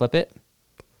try to flip it?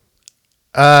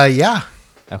 Yeah.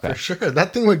 Okay. For sure.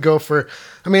 That thing would go for,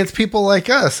 I mean, it's people like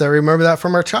us. I remember that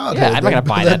from our childhood. Yeah, I'm not going to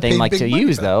buy that thing like to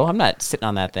use, though. I'm not sitting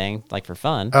on that thing like for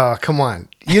fun. Oh, come on.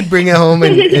 You'd bring it home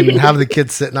and have the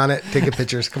kids sitting on it, taking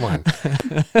pictures. Come on.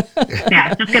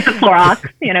 Yeah, just get the Clorox,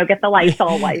 get the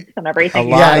Lysol wipes and everything.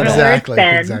 Yeah, exactly.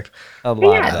 There's a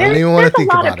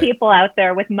lot of people out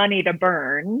there with money to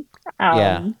burn.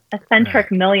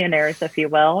 Eccentric millionaires, if you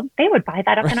will. They would buy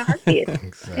that up in a heartbeat.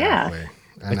 Exactly. Yeah.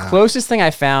 The closest thing I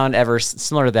found ever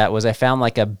similar to that was I found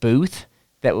like a booth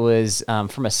that was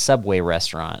from a Subway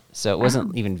restaurant. So it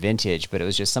wasn't even vintage, but it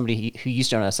was just somebody who used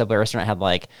to own a Subway restaurant had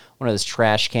like one of those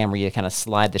trash cam where you kind of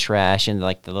slide the trash into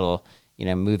like the little,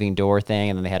 moving door thing.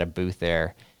 And then they had a booth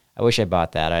there. I wish I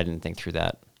bought that. I didn't think through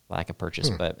that lack of purchase,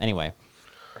 but anyway.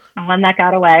 The one that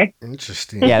got away.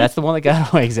 Interesting. Yeah, that's the one that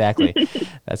got away. Exactly.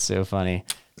 That's so funny.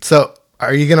 So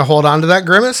are you going to hold on to that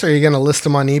Grimace or are you going to list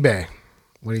them on eBay?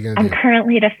 What are you going to do? I'm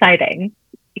currently deciding.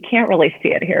 You can't really see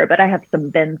it here, but I have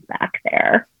some bins back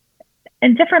there.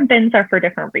 And different bins are for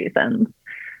different reasons.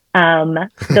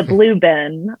 The blue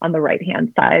bin on the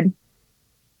right-hand side,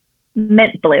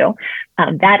 mint blue,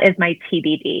 that is my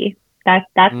TBD.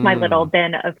 That's my little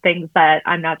bin of things that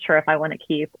I'm not sure if I want to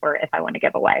keep or if I want to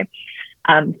give away.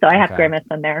 So I have Grimace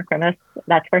in there. Grimace,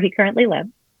 that's where he currently lives.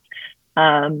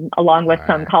 Along with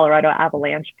some Colorado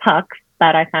Avalanche pucks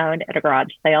that I found at a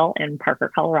garage sale in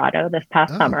Parker, Colorado this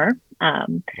past summer.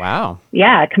 Wow.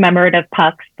 Yeah, commemorative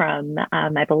pucks from,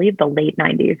 I believe, the late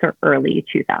 90s or early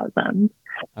 2000s.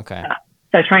 Okay.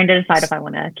 So trying to decide if I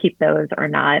want to keep those or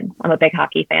not. I'm a big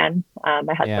hockey fan.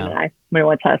 My husband and I, we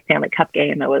went to a Stanley Cup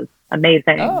game. It was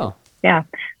amazing. Oh. Yeah.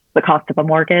 The cost of a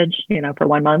mortgage, for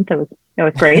 1 month. It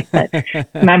was great, but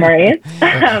memories.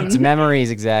 It's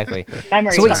memories, exactly.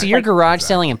 Memories. So wait, so you're garage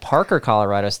selling in Parker,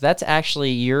 Colorado. So that's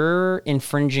actually, you're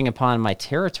infringing upon my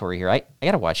territory here. I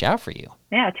got to watch out for you.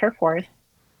 Yeah, turf wars.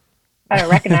 I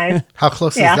recognize. How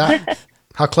close is that?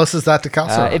 How close is that to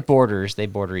Calcera? It borders. They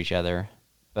border each other.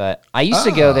 But I used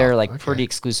to go there pretty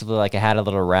exclusively. Like I had a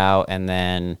little route, and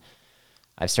then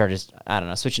I've started, I don't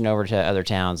know, switching over to other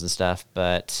towns and stuff.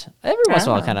 But every once in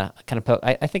a while, kind of poke.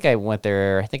 I think I went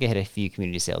there. I think I hit a few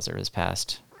community sales there this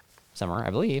past summer, I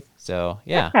believe. So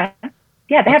yeah,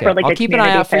 yeah, they have really good. I'll keep an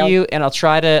eye out for you, and I'll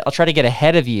try to get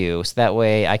ahead of you, so that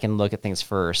way I can look at things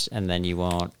first, and then you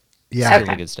won't steal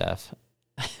the good stuff.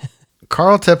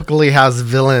 Carl typically has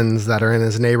villains that are in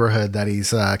his neighborhood that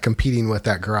he's competing with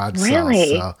at garage sales.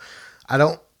 So I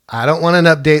don't want an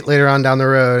update later on down the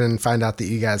road and find out that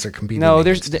you guys are competing. No, so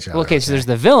there's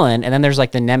the villain, and then there's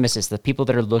like the nemesis, the people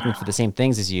that are looking for the same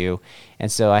things as you.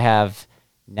 And so I have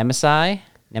nemesis,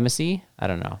 I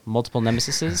don't know, multiple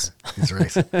nemesises. He's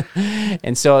right.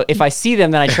 And so if I see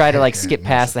them, then I try to like skip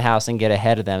past the house and get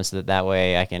ahead of them, so that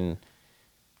way I can,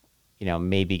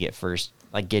 maybe get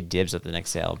dibs at the next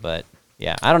sale. But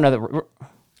yeah, I don't know that.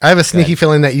 I have a sneaky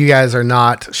feeling that you guys are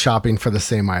not shopping for the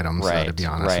same items. Right. To be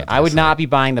honest, right. I would not be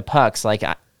buying the pucks. Like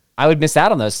I would miss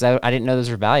out on those because I didn't know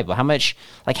those were valuable. How much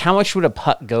would a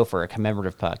puck go for, a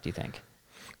commemorative puck, do you think?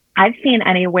 I've seen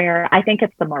anywhere. I think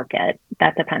it's the market.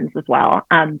 That depends as well.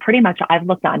 Pretty much I've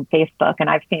looked on Facebook and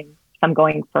I've seen some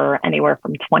going for anywhere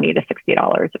from $20 to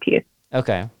 $60 a piece.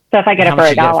 Okay. So if I get it for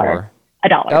 $1.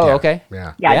 $1. Oh, okay.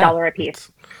 Yeah, $1 a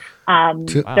piece.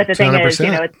 But the thing is,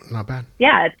 it's not bad.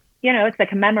 Yeah, it's a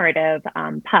commemorative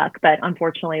puck, but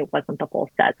unfortunately it wasn't the full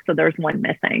set. So there's one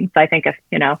missing. So I think if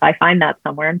I find that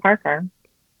somewhere in Parker,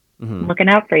 I'm looking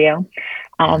out for you.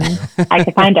 I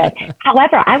could find it.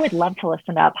 However, I would love to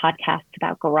listen to a podcast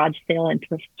about garage sale and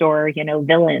thrift store,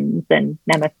 villains and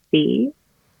nemesis.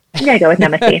 I'm going to go with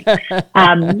nemesis.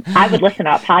 I would listen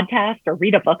to a podcast or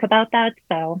read a book about that.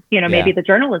 So, maybe the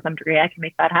journalism degree, I can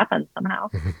make that happen somehow.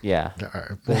 Yeah.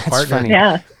 That's funny.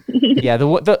 Yeah. Yeah.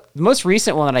 The most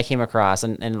recent one that I came across,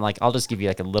 and I'll just give you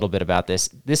a little bit about this.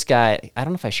 This guy, I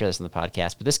don't know if I share this in the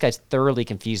podcast, but this guy's thoroughly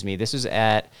confused me. This was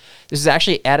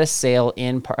actually at a sale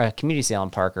a community sale in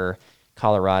Parker,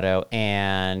 Colorado,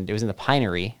 and it was in the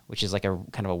Pinery, which is like a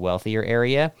kind of a wealthier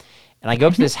area. And I go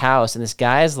up to this house, and this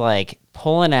guy's like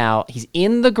pulling out. He's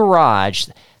in the garage.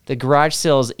 The garage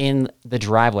sale's in the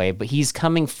driveway, but he's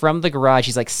coming from the garage.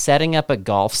 He's like setting up a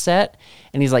golf set,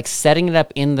 and he's like setting it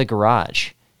up in the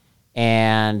garage.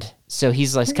 And so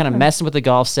he's like kind of messing with the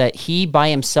golf set. He by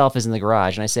himself is in the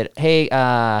garage. And I said, "Hey,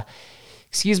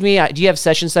 excuse me, do you have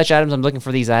such and such items? I'm looking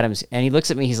for these items." And he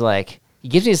looks at me. He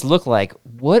gives me this look like,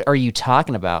 "What are you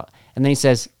talking about?" And then he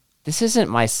says, this isn't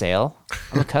my sale.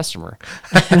 I'm a customer.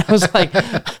 And I was like,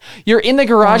 you're in the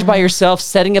garage by yourself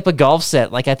setting up a golf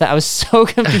set. Like I was so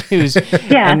confused.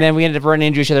 Yeah. And then we ended up running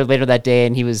into each other later that day,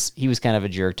 and he was kind of a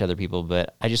jerk to other people,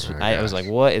 but I was like,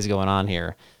 what is going on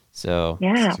here? So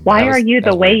yeah. Why are you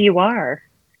the way you are?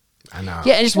 I know.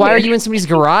 Yeah, and just why are you in somebody's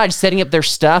garage setting up their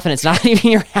stuff and it's not even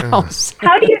your house?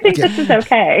 How do you think this is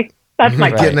okay? That's my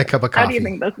getting a cup of coffee. How do you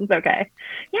think this is okay?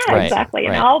 Yeah, exactly.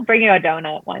 And I'll bring you a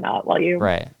donut. Why not? While you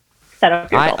set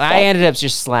up your I ended up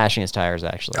just slashing his tires,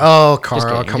 actually. Oh,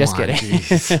 Carl, come just on. Kidding.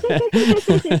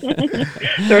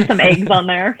 Throw some eggs on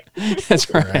there. That's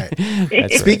right.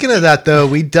 That's Speaking of that, though,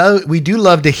 we do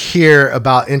love to hear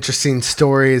about interesting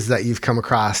stories that you've come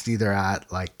across, either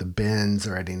at like the bins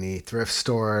or at any thrift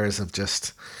stores of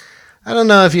just, I don't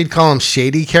know if you'd call them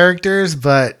shady characters,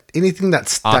 but anything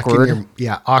that's stuck in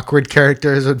your, awkward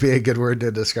characters would be a good word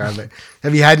to describe it.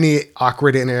 Have you had any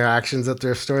awkward interactions at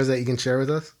thrift stores that you can share with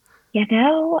us? You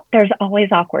know, there's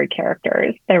always awkward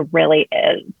characters. There really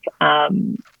is.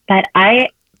 But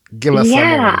give us some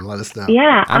of them. Let us know.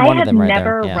 Yeah, I have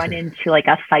never run into like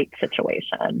a fight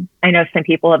situation. I know some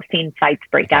people have seen fights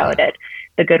break out at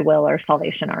the Goodwill or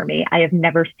Salvation Army. I have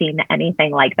never seen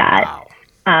anything like that.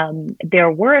 Wow.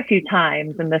 There were a few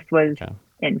times, and this was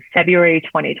in February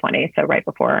 2020, so right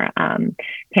before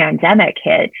pandemic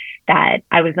hit, that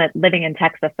I was living in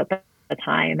Texas at the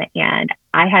time, and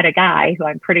I had a guy who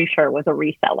I'm pretty sure was a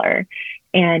reseller,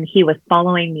 and he was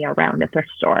following me around the thrift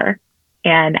store,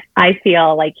 and I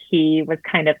feel like he was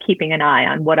kind of keeping an eye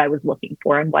on what I was looking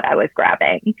for and what I was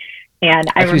grabbing. And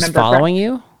I remember he was following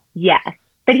you. Yes,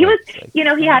 but he was,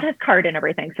 he had his card and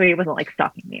everything, so he wasn't like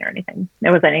stalking me or anything.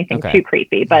 There wasn't anything too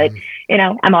creepy, but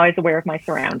I'm always aware of my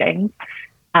surroundings.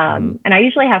 And I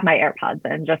usually have my AirPods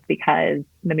in just because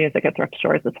the music at thrift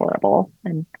stores is horrible,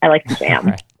 and I like to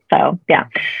jam. So, yeah.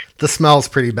 The smell's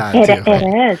pretty bad, too.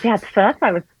 It is, yeah. So that's why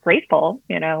I was grateful,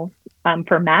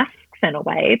 for masks in a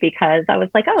way, because I was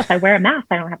like, oh, if I wear a mask,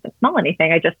 I don't have to smell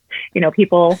anything. I just,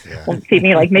 people won't see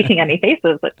me like making any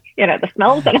faces, but, the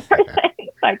smells and everything.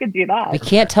 So I could do that. We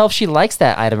can't tell if she likes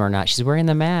that item or not. She's wearing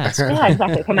the mask. Yeah,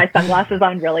 exactly. Put my sunglasses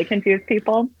on really confuse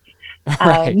people.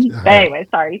 But anyway,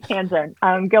 sorry, tangent.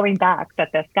 Going back,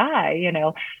 that this guy,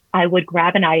 I would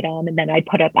grab an item and then I'd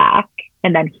put it back,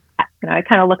 and then I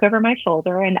kind of look over my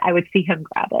shoulder and I would see him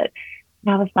grab it.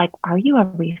 And I was like, "Are you a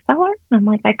reseller?" And I'm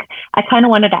like, I kind of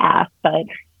wanted to ask, but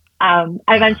I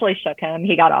eventually shook him.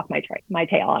 He got off my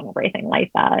tail and everything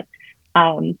like that.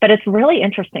 But it's really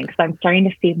interesting because I'm starting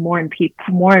to see more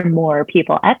and more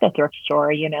people at the thrift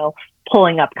store,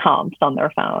 pulling up comps on their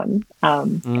phone. I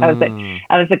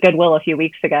was at Goodwill a few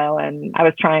weeks ago, and I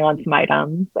was trying on some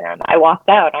items, and I walked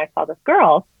out and I saw this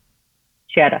girl.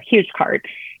 She had a huge cart,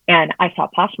 and I saw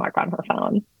Poshmark on her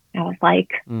phone. I was like,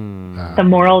 the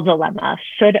moral dilemma: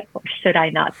 should I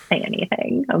not say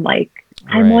anything? I'm like,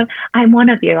 I'm one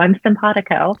of you. I'm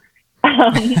simpatico.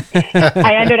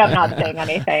 I ended up not saying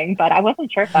anything, but I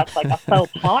wasn't sure if that's like a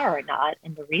faux pas or not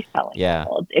in the reselling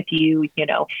world. If you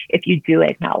do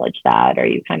acknowledge that, or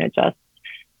you kind of just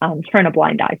turn a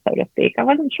blind eye, so to speak. I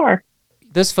wasn't sure.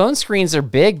 Those phone screens are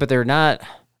big, but they're not.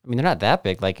 I mean, they're not that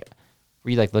big. Like, were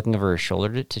you like looking over her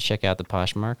shoulder to check out the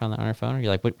Poshmark on her phone? Or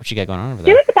you're like, what you got going on over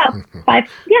there? She was about 5.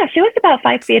 Yeah, she was about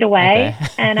 5 feet away,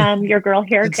 and your girl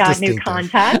here got new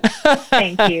contacts.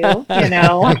 Thank you.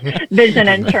 Vision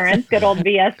insurance, good old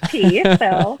VSP.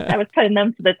 So I was putting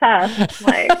them to the test.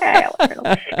 Like, okay,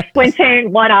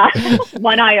 squinting, one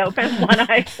eye open, one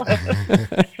eye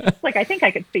closed. Like, I think I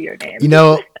could see your name.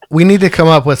 We need to come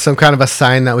up with some kind of a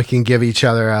sign that we can give each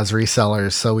other as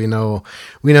resellers, so we know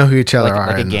who each other are.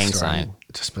 Like a gang sign.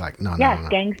 Just be like, no.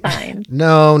 Gang sign.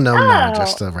 No,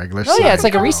 just a regular sign. Oh yeah, it's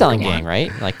like a reselling gang, right?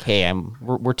 Like, hey,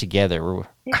 we're together.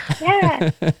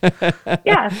 Yeah.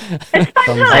 It's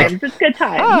fun times. It's good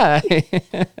times. Hi.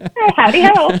 Howdy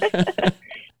ho.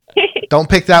 Don't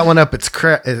pick that one up. It's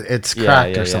cracked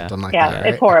or something like that. Yeah, right?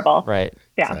 It's horrible. Right.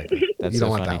 Yeah. That's you so don't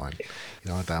want funny. that one. You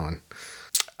don't want that one.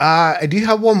 I do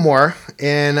have one more,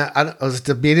 and I was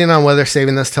debating on whether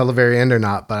saving this till the very end or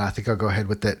not, but I think I'll go ahead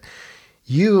with it.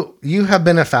 You have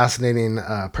been a fascinating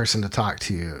person to talk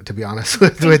to be honest,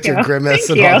 with your grimace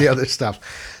and all the other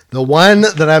stuff. The one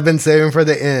that I've been saving for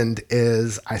the end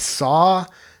is I saw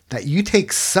that you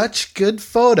take such good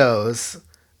photos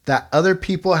that other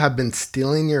people have been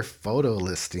stealing your photo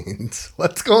listings.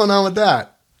 What's going on with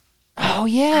that? Oh,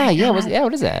 yeah.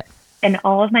 What is that? In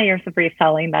all of my years of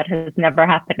reselling, that has never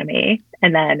happened to me.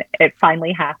 And then it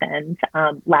finally happened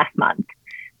last month.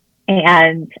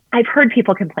 And I've heard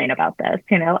people complain about this,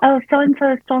 oh,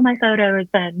 so-and-so stole my photos,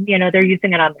 and, they're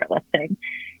using it on their listing.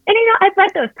 And, I've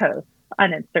read those posts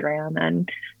on Instagram, and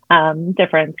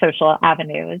different social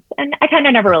avenues. And I kind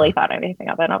of never really thought anything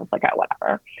of it. I was like, oh,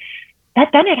 whatever. But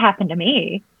then it happened to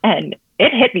me and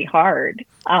it hit me hard.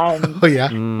 Oh, yeah.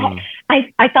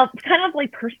 I felt kind of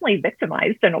like personally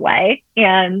victimized in a way.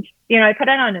 And, I put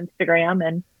it on Instagram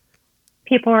and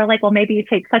people were like, well, maybe you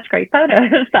take such great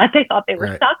photos that they thought they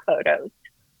were stock photos.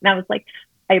 And I was like,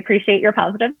 I appreciate your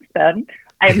positive spin.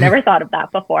 I've never thought of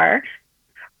that before.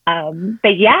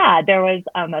 But yeah, there was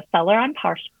a seller on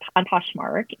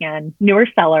Poshmark and newer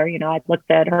seller. I looked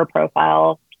at her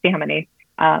profile, see how many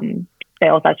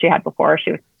sales that she had before.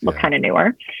 She looked kind of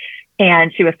newer,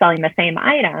 and she was selling the same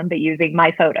item but using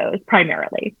my photos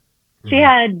primarily. She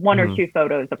had one or two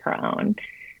photos of her own,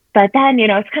 but then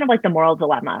it's kind of like the moral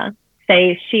dilemma.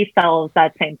 Say she sells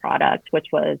that same product, which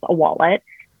was a wallet,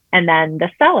 and then the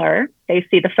seller, they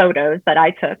see the photos that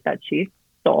I took that she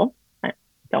stole.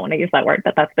 Don't want to use that word,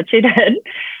 but that's what she did.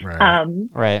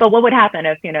 Right. But what would happen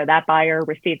if, that buyer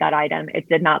received that item? It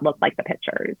did not look like the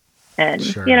pictures and,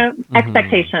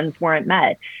 expectations weren't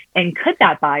met. And could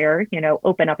that buyer,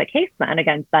 open up a case then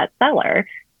against that seller?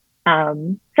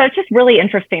 So it's just really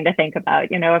interesting to think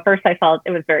about. At first I felt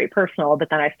it was very personal, but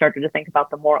then I started to think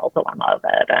about the moral dilemma of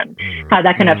it and how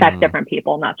that can affect different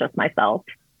people, not just myself.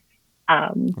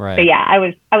 But yeah, I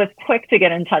was quick to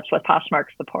get in touch with Poshmark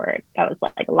support. I was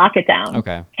like, lock it down.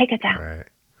 Okay. Take it down. Right.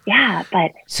 Yeah.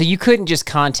 But so you couldn't just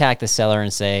contact the seller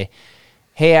and say,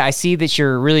 hey, I see that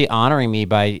you're really honoring me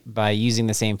by using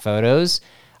the same photos.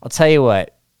 I'll tell you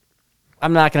what,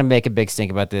 I'm not going to make a big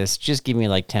stink about this. Just give me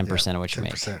like 10% of what you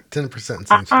make.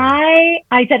 10%.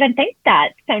 I didn't think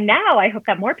that. So now I hope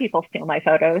that more people steal my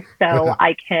photos so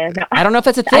I can. I don't know if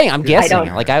that's a thing. I'm guessing.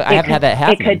 I haven't had that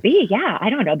happen. It could be. Yeah.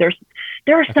 I don't know.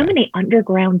 There are so many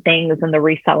underground things in the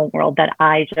reselling world that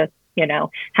I just,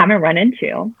 haven't run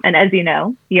into. And as you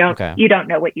know, you don't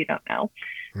know what you don't know.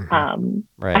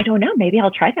 Right. I don't know. Maybe I'll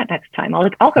try that next time.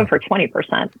 I'll go for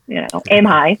 20%, aim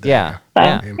high. Yeah. So,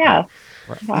 yeah.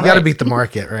 You got to beat the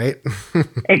market, right?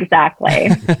 Exactly.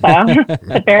 So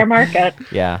the bear market.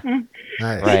 Yeah.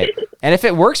 Nice. Right. And if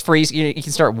it works for you, you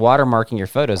can start watermarking your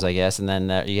photos, I guess, and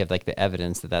then you have like the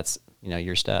evidence that that's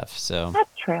your stuff. So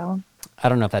that's true. I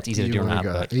don't know if that's easy to do or not.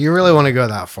 But you really want to go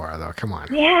that far, though? Come on.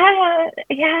 Yeah.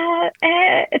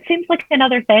 It seems like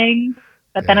another thing,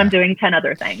 but then I'm doing 10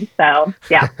 other things. So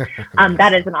yeah,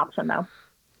 that is an option though.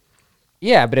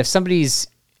 Yeah, but if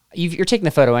you're taking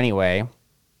the photo anyway.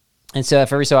 And so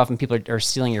if every so often people are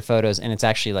stealing your photos and it's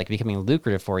actually like becoming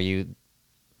lucrative for you,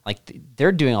 like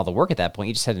they're doing all the work at that point.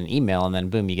 You just had an email and then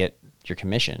boom, you get your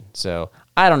commission. So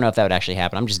I don't know if that would actually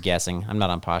happen. I'm just guessing. I'm not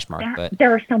on Poshmark, but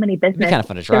there are so many business. Kind of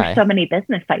fun to try. There's so many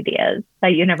business ideas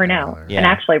that you never know. Yeah. And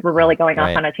actually, we're really going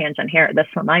off on a tangent here. This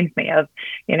reminds me of,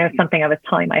 something I was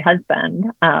telling my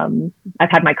husband.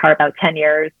 I've had my car about 10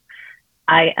 years.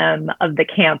 I am of the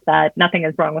camp that nothing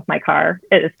is wrong with my car.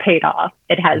 It is paid off.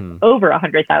 It has over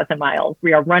 100,000 miles.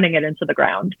 We are running it into the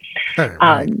ground.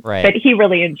 Right. But he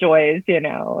really enjoys,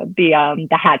 the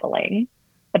haggling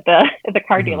at the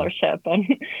car dealership.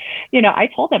 And, I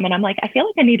told him, and I'm like, I feel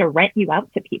like I need to rent you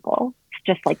out to people.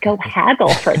 Just like go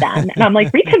haggle for them. And I'm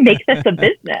like, we can make this a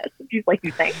business. He's like,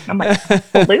 you think? I'm like,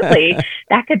 absolutely.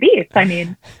 That could be. I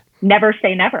mean, never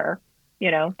say never.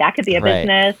 That could be a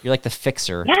business. You're like the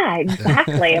fixer. Yeah,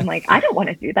 exactly. I'm like, I don't want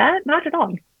to do that. Not at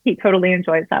all. He totally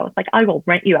enjoys that. It's like, I will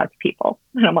rent you out to people.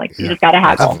 And I'm like, you just got to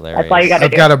haggle. That's all you got to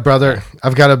do.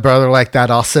 I've got a brother like that.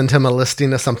 I'll send him a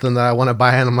listing of something that I want to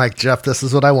buy. And I'm like, Jeff, this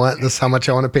is what I want. This is how much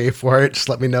I want to pay for it. Just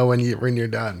let me know when you're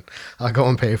done. I'll go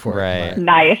and pay for it. Right.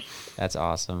 Nice. That's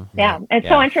awesome. Yeah. It's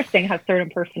so interesting how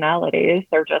certain personalities,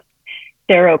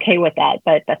 they're okay with that.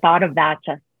 But the thought of that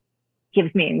just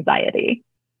gives me anxiety.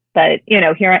 But,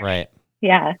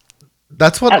 yeah.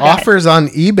 That's what offers on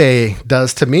eBay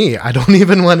does to me. I don't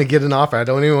even want to get an offer. I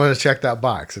don't even want to check that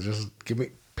box. It just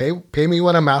pay me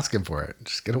what I'm asking for it.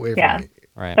 Just get away from me.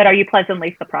 Right. But are you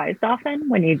pleasantly surprised often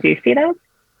when you do see those?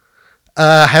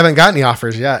 I haven't got any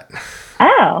offers yet.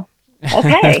 Oh,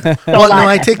 okay. Well, no,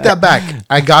 I take that back.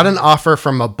 I got an offer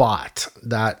from a bot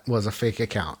that was a fake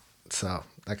account. So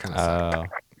that kind of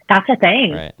sucked. That's a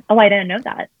thing. Right. Oh, I didn't know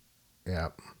that. Yeah.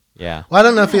 Yeah. Well, I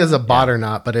don't know if he has a bot or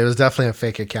not, but it was definitely a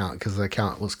fake account because the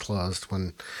account was closed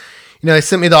when, he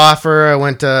sent me the offer. I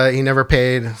went he never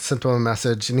paid, sent him a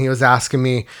message and he was asking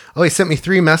me, he sent me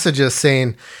 3 messages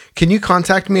saying, can you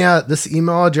contact me at this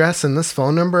email address and this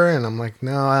phone number? And I'm like,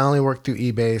 no, I only work through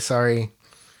eBay. Sorry.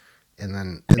 And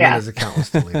then his account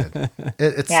was deleted.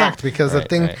 It sucked because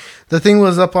the thing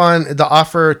was up on the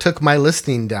offer took my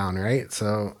listing down. Right.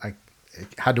 So I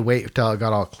had to wait until it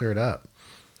got all cleared up.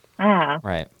 Ah,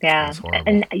 right. Yeah.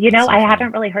 And, I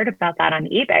haven't really heard about that on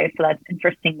eBay. So that's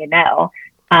interesting to know.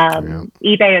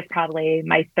 eBay is probably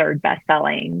my third best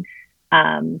selling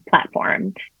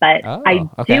platform, but I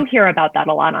do hear about that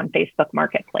a lot on Facebook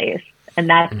Marketplace. And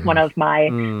that's one of my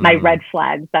red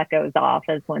flags that goes off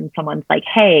is when someone's like,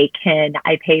 hey, can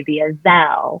I pay via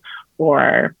Zelle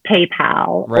or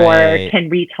PayPal or can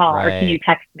we talk or can you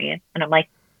text me? And I'm like,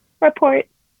 report.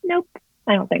 Nope.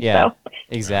 I don't think so.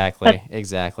 Exactly.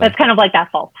 That's kind of like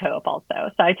that false hope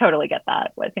also. So I totally get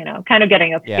that with, kind of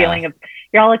getting a feeling of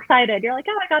you're all excited. You're like,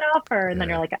 oh, I got an offer. And then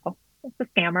you're like, oh, it's a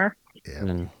scammer.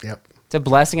 Yep. It's a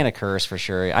blessing and a curse for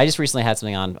sure. I just recently had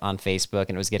something on Facebook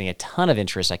and it was getting a ton of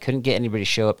interest. I couldn't get anybody to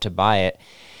show up to buy it.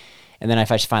 And then I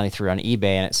finally threw it on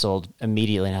eBay and it sold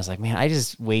immediately. And I was like, man, I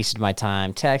just wasted my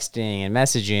time texting and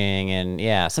messaging.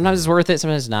 And sometimes it's worth it.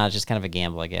 Sometimes it's not. It's just kind of a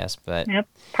gamble, I guess. But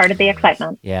part of the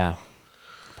excitement. Yeah.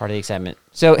 Part of the excitement.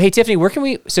 So, hey,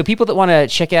 Tiffany, so people that want to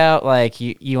check out like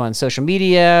you on social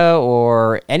media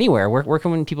or anywhere, where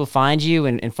can people find you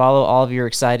and follow all of your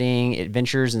exciting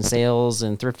adventures and sales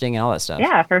and thrifting and all that stuff?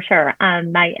 Yeah, for sure.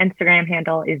 My Instagram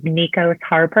handle is Nikos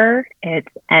Harbor. It's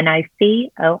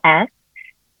NICOSHARBOR.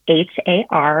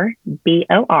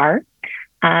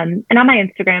 And on my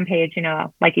Instagram page,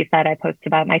 like you said, I post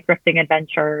about my thrifting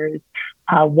adventures,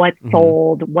 what's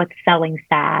sold, what's selling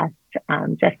fast,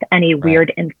 just any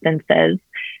weird instances.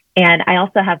 And I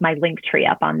also have my link tree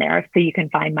up on there. So you can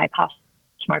find my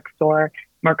Poshmark store,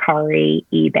 Mercari,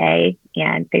 eBay,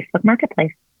 and Facebook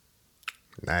Marketplace.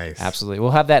 Nice. Absolutely.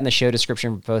 We'll have that in the show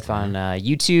description, both on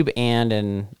YouTube and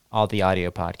in all the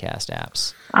audio podcast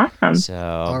apps. Awesome. So,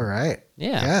 all right.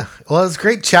 Yeah. Well, it was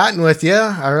great chatting with you.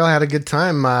 I really had a good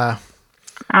time.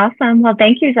 Awesome. Well,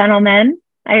 thank you, gentlemen.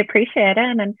 I appreciate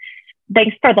it. And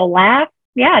thanks for the laughs.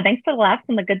 Yeah, thanks for the laughs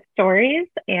and the good stories.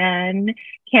 And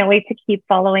can't wait to keep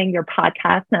following your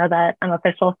podcast now that I'm an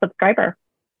official subscriber.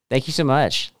 Thank you so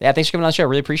much. Yeah, thanks for coming on the show.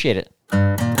 Really appreciate it.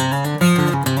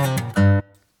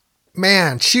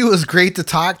 Man, she was great to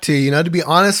talk to. To be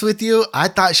honest with you, I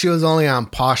thought she was only on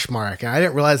Poshmark, and I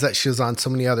didn't realize that she was on so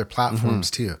many other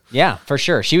platforms too. Yeah, for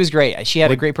sure. She was great. She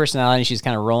had a great personality. She's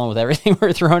kind of rolling with everything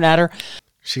we're throwing at her.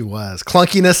 She was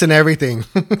clunkiness and everything.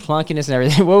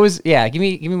 What was? Yeah, give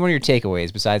me one of your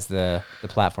takeaways besides the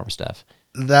platform stuff.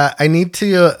 That I need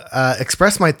to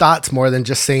express my thoughts more than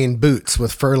just saying boots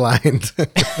with fur lined.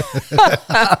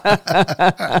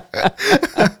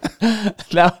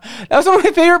 That was one of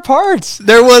my favorite parts.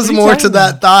 There was more to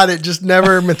that thought. It just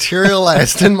never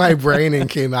materialized in my brain and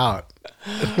came out.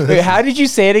 Wait, how did you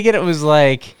say it again? It was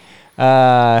like,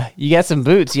 you got some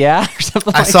boots, yeah? Or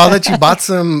something I saw that you bought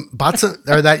some,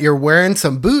 or that you're wearing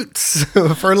some boots,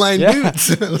 fur lined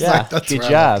boots. I was like, that's good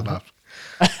job.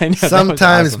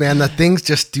 Sometimes, awesome. Man, the things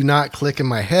just do not click in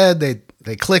my head.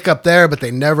 They click up there, but they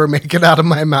never make it out of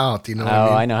my mouth. You know what I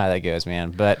mean? I know how that goes,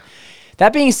 man. But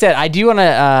that being said, I do want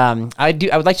to. I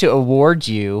would like to award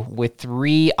you with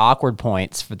 3 awkward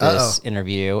points for this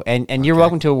interview, and you're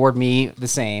welcome to award me the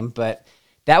same. But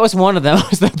that was one of them.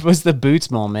 Was the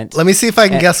boots moment. Let me see if I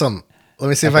can guess them.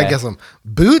 If I guess them.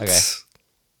 Boots.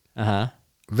 Okay.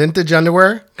 Vintage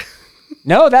underwear.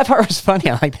 No, that part was funny.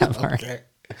 I like that part. Okay.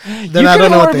 Then you could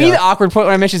have awarded me the awkward point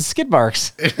when I mentioned skid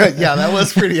marks. Yeah, that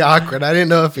was pretty awkward. I didn't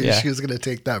know if she was going to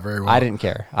take that very well. I didn't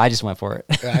care. I just went for it.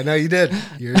 I know you did.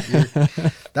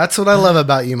 That's what I love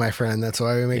about you, my friend. That's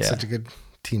why we make such a good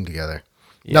team together.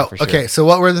 Yeah, no, okay. So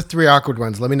what were the 3 awkward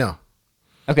ones? Let me know.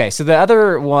 Okay, so the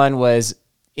other one was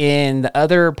in the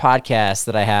other podcast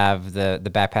that I have, the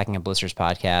Backpacking and Blisters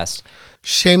podcast.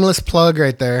 Shameless plug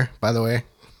right there, by the way.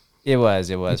 It was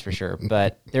for sure.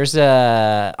 But there's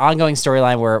a ongoing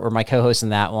storyline where my co-host in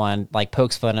that one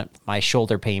pokes fun at my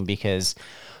shoulder pain because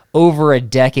over a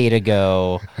decade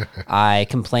ago, I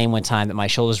complained one time that my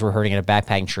shoulders were hurting at a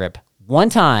backpacking trip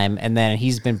one time, and then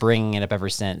he's been bringing it up ever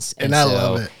since. And I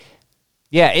love it.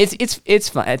 Yeah, it's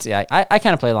fun. I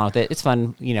kind of play along with it. It's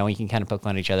fun, you can kind of poke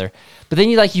fun at each other. But then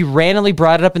you randomly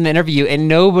brought it up in the interview, and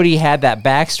nobody had that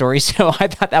backstory. So I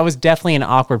thought that was definitely an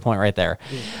awkward point right there.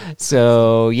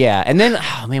 So yeah, and then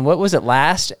what was it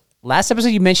last episode?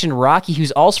 You mentioned Rocky,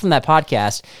 who's also from that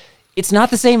podcast. It's not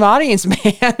the same audience,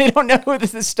 man. They don't know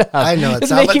this stuff. I know. It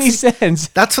doesn't make any sense.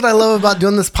 That's what I love about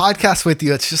doing this podcast with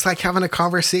you. It's just like having a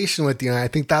conversation with you, and I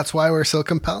think that's why we're so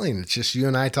compelling. It's just you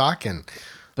and I talking.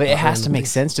 But it has to make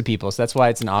sense to people, so that's why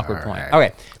it's an awkward point.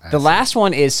 Okay, the last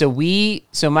one is, so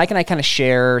Mike and I kind of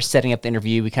share setting up the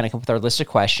interview. We kind of come up with our list of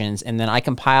questions, and then I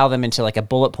compile them into a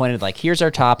bullet pointed, here's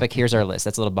our topic, here's our list.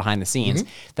 That's a little behind the scenes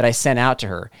that I sent out to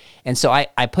her. And so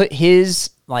I put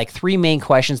his 3 main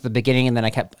questions at the beginning, and then I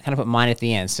kind of put mine at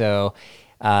the end. So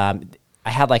I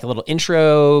had a little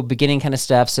intro, beginning kind of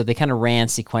stuff, so they kind of ran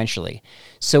sequentially.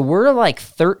 So we're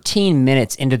 13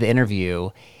 minutes into the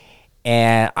interview,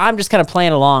 And I'm just kind of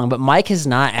playing along, but Mike has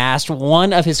not asked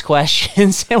one of his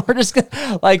questions, and we're just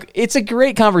gonna, like, it's a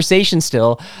great conversation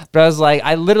still. But I was like,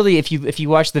 I literally, if you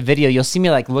watch the video, you'll see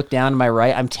me like look down to my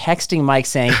right. I'm texting Mike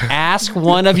saying, "Ask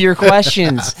one of your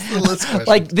questions."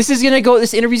 Like this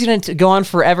interview's gonna go on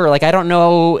forever. Like I don't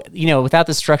know, without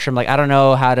the structure, I'm like, I don't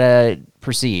know how to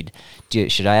proceed.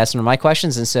 Should I ask one of my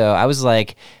questions? And so I was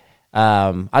like, I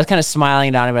was kind of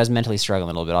smiling down it, but I was mentally struggling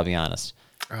a little bit. I'll be honest.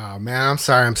 Oh man, I'm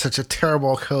sorry. I'm such a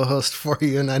terrible co-host for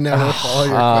you, and I never follow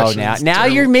your questions. Now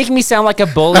you're making me sound like a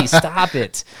bully. Stop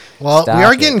it. Well, we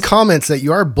are getting comments that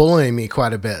you are bullying me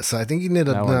quite a bit, so I think you need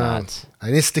to. No, we're not.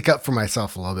 I need to stick up for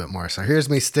myself a little bit more. So here's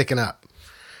me sticking up.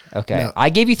 Okay, no. I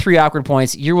gave you 3 awkward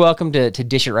points. You're welcome to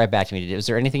dish it right back to me. Was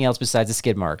there anything else besides the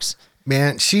skid marks?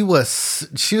 Man, she was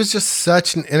just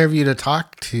such an interview to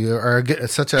talk to, or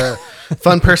such a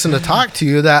fun person to talk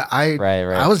to that I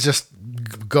was just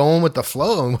going with the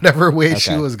flow, and whatever way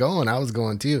she was going, I was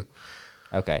going too.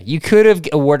 Okay. You could have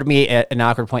awarded me an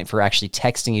awkward point for actually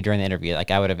texting you during the interview.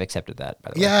 Like I would have accepted that,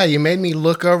 by the way. Yeah, you made me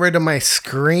look over to my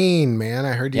screen, man.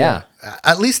 I heard you. Yeah.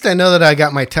 At least I know that I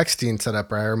got my texting set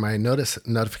up right, or my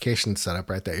notification set up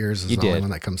right. That yours is the only one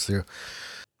that comes through.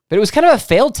 But it was kind of a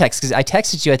failed text because I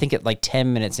texted you, I think, at like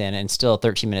 10 minutes in, and still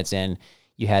 13 minutes in,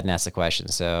 you hadn't asked the question.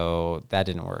 So that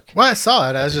didn't work. Well, I saw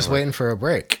it. I was just waiting for a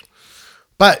break.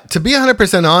 But to be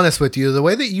 100% honest with you, the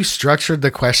way that you structured the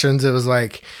questions, it was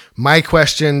like my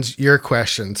questions, your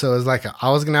questions. So it was like I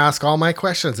was going to ask all my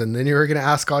questions, and then you were going to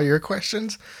ask all your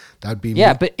questions. That'd be me.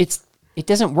 But it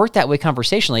doesn't work that way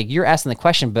conversationally. You're asking the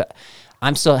question, but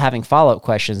I'm still having follow-up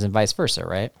questions and vice versa,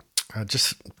 right? It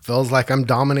just feels like I'm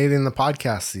dominating the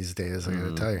podcast these days, I got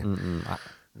to tell you.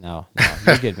 No,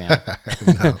 you're good, man.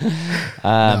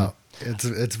 No.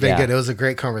 It's been good. It was a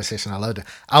great conversation. I loved it.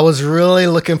 I was really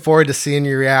looking forward to seeing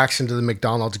your reaction to the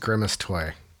McDonald's Grimace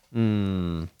toy.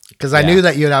 Because I knew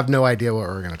that you'd have no idea what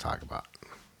we were going to talk about.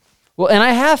 Well, and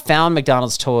I have found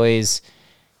McDonald's toys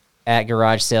at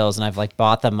garage sales, and I've like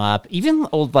bought them up. Even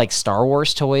old like Star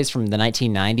Wars toys from the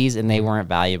 1990s, and they weren't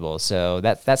valuable. So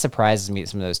that surprises me that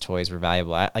some of those toys were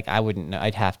valuable. I wouldn't know.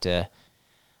 I'd have to.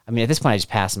 I mean, at this point, I just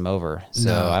pass them over,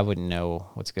 so I wouldn't know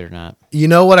what's good or not. You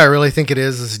know what I really think it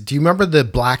is? Do you remember the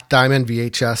Black Diamond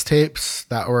VHS tapes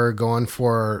that were going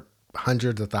for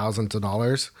hundreds of thousands of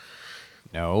dollars?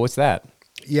 No, what's that?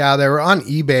 Yeah, they were on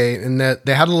eBay, and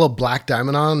they had a little Black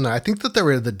Diamond on. I think that they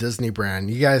were the Disney brand.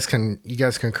 You guys can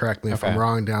correct me if I'm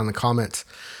wrong down in the comments.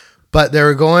 But they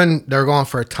were going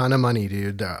for a ton of money,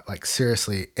 dude. Like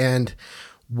seriously, and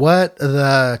what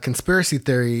the conspiracy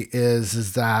theory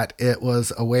is that it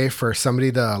was a way for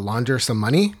somebody to launder some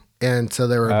money. And so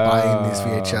they were buying these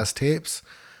VHS tapes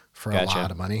for a lot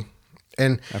of money.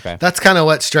 And that's kind of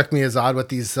what struck me as odd with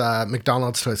these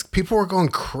McDonald's toys. People were going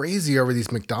crazy over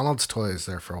these McDonald's toys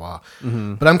there for a while.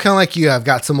 Mm-hmm. But I'm kind of like you. I've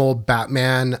got some old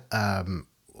Batman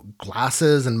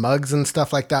glasses and mugs and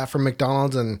stuff like that from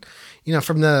McDonald's. And,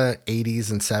 from the 80s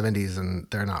and 70s. And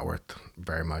they're not worth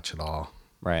very much at all.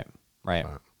 Right.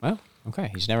 Well, okay.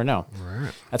 You just never know.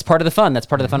 Right. That's part of the fun. That's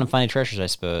part of the fun of finding treasures, I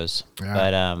suppose. Yeah.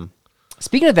 But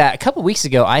speaking of that, a couple weeks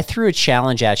ago, I threw a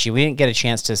challenge at you. We didn't get a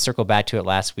chance to circle back to it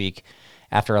last week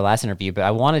after our last interview, but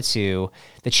I wanted to.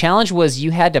 The challenge was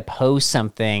you had to post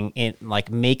something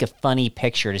make a funny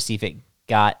picture to see if it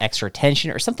got extra attention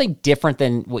or something different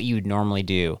than what you would normally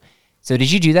do. So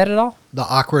did you do that at all? The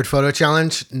awkward photo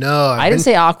challenge? No. I didn't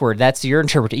say awkward. That's your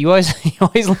interpretation. You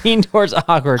always lean towards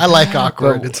awkward. I like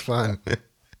awkward. It's fun.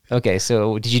 Okay,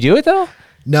 so did you do it though?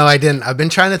 No, I didn't. I've been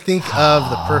trying to think of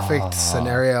the perfect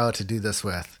scenario to do this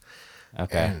with.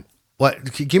 Okay. And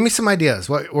give me some ideas.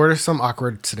 What are some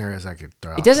awkward scenarios I could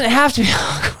throw out? It doesn't have to be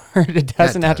awkward. It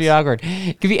doesn't have to be awkward.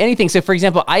 It could be anything. So for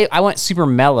example, I went super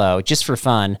mellow just for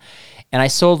fun. And I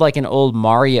sold like an old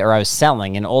Mario, or I was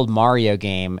selling an old Mario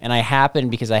game. And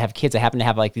because I have kids, I happen to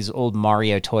have like these old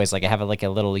Mario toys. Like I have like a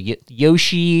little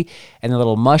Yoshi and the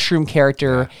little mushroom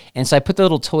character. Yeah. And so I put the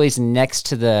little toys next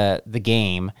to the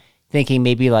game, thinking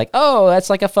maybe like, oh, that's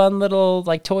like a fun little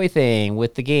like toy thing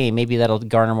with the game. Maybe that'll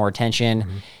garner more attention.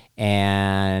 Mm-hmm.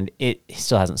 And it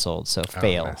still hasn't sold. So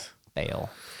fail.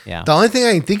 Yeah. The only thing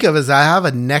I can think of is I have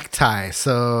a necktie.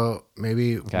 So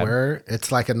maybe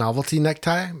it's like a novelty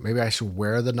necktie. Maybe I should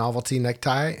wear the novelty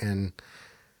necktie. And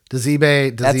is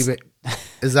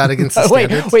that against the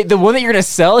standards? Wait, the one that you're going to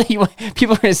sell, people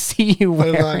are going to see you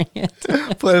wearing it.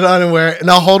 Put it on and wear it.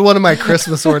 And I'll hold one of my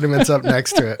Christmas ornaments up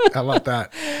next to it. How about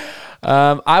that?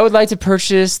 I would like to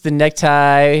purchase the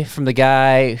necktie from the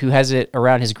guy who has it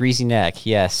around his greasy neck.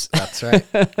 Yes. That's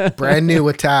right. Brand new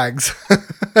with tags.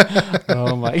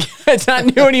 Oh my God. It's not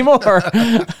new anymore.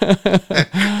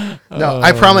 No, No,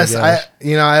 I promise. I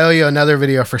owe you another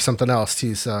video for something else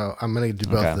too. So I'm going to do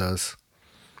both of those.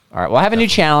 All right. Well, I have a new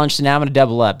challenge, so now I'm going to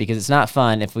double up because it's not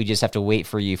fun if we just have to wait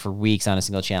for you for weeks on a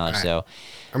single challenge. Right. So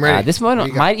I'm ready. This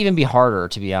one might even be harder,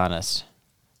 to be honest.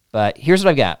 But here's what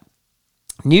I've got.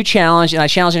 New challenge, and I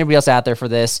challenge anybody else out there for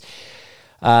this.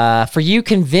 For you,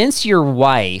 convince your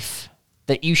wife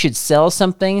that you should sell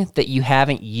something that you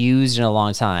haven't used in a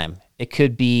long time. It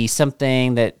could be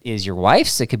something that is your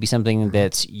wife's. It could be something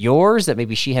that's yours that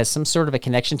maybe she has some sort of a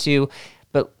connection to,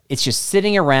 but it's just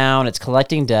sitting around. It's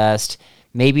collecting dust.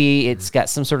 Maybe it's got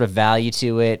some sort of value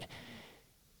to it.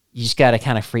 You just got to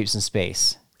kind of free up some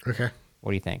space. Okay.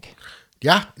 What do you think?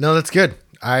 Yeah. No, that's good.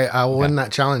 I will win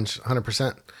that challenge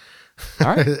 100%. All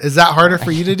right. Is that harder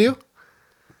for you to do?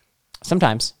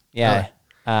 Sometimes. Yeah.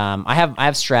 I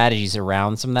have strategies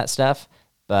around some of that stuff,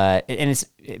 but it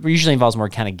usually involves more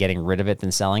kind of getting rid of it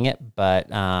than selling it. But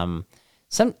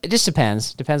it just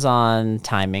depends. Depends on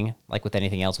timing. Like with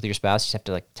anything else with your spouse, you just have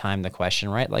to like time the question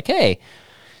right. Like, hey,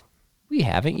 we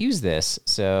haven't used this,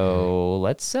 so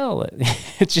let's sell it.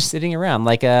 It's just sitting around.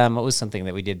 Like, what was something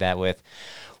that we did that with?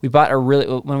 We bought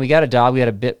when we got a dog, we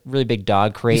had a really big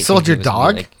dog crate. You sold your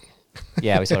dog?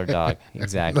 Yeah, we sold our dog.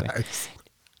 Exactly. Nice.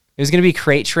 It was going to be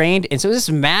crate trained, and so it was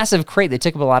this massive crate that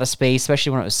took up a lot of space,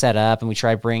 especially when it was set up, and we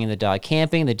tried bringing the dog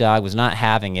camping. The dog was not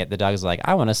having it. The dog was like,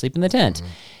 I want to sleep in the tent. Mm-hmm.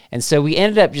 And so we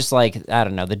ended up just like, I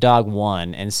don't know, the dog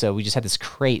won, and so we just had this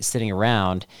crate sitting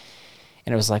around.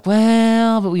 And it was like,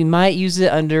 well, but we might use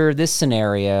it under this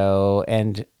scenario.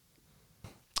 And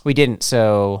we didn't.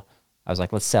 So I was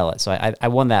like, let's sell it. So I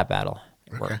won that battle.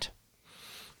 It worked.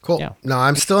 Cool. Yeah. No,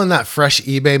 I'm still in that fresh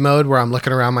eBay mode where I'm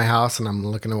looking around my house and I'm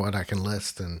looking at what I can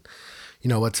list and,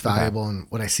 what's valuable and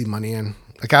what I see money in.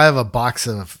 Like I have a box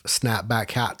of snapback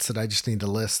hats that I just need to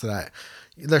list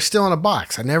they're still in a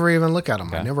box. I never even look at them.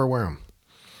 Okay. I never wear them.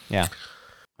 Yeah.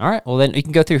 All right. Well, then you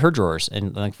can go through her drawers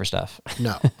and look for stuff.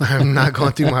 No, I'm not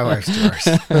going through my wife's drawers.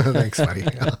 Thanks, buddy.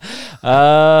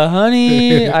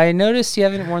 Honey, I noticed you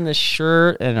haven't worn this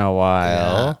shirt in a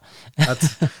while. Yeah,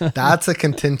 that's a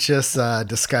contentious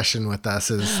discussion with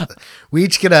us. Is we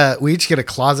each get a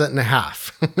closet and a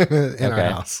half in our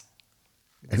house.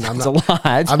 And that's a lot.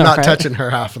 I'm not touching her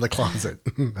half of the closet.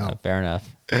 No. Oh, fair enough.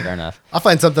 Fair enough. I'll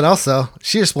find something else though.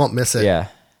 She just won't miss it. Yeah.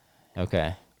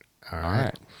 Okay. All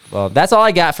right. Well, that's all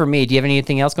I got for me. Do you have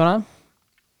anything else going on?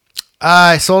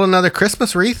 I sold another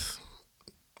Christmas wreath.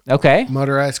 Okay.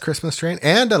 Motorized Christmas train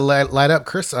and a light up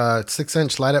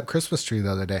 6-inch light up Christmas tree the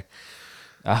other day.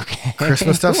 Okay.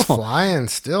 Christmas stuff's flying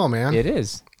still, man. It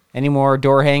is. Any more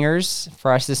door hangers,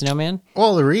 Frosty the Snowman?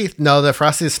 Well, the wreath. No, the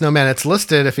Frosty the Snowman. It's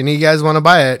listed. If any of you guys want to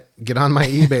buy it, get on my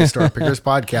eBay store, Pickers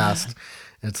Podcast.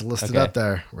 It's listed up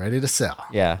there, ready to sell.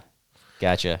 Yeah.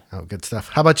 Gotcha. Oh, good stuff.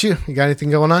 How about you? You got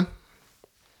anything going on?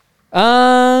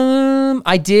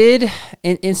 I did,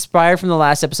 inspired from the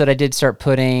last episode, I did start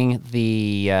putting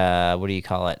the, what do you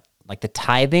call it? Like the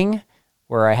tithing,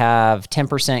 where I have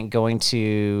 10% going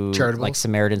to charitable, like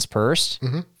Samaritan's Purse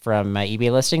from my eBay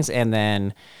listings. And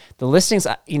then the listings,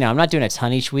 I'm not doing a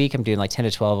ton each week. I'm doing like 10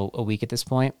 to 12 a week at this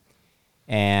point.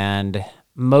 And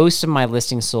most of my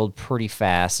listings sold pretty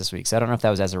fast this week. So I don't know if that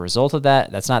was as a result of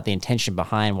that. That's not the intention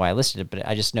behind why I listed it, but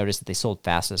I just noticed that they sold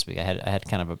fast this week. I had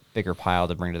kind of a bigger pile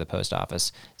to bring to the post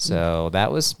office. So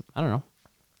that was, I don't know.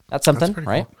 That's something,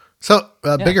 right? Cool.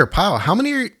 So bigger pile. How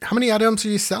many items are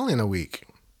you selling a week?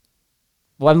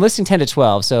 Well, I'm listing 10 to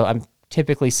 12. So I'm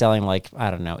typically selling like, I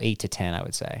don't know, 8 to 10, I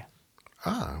would say.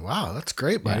 Oh, wow. That's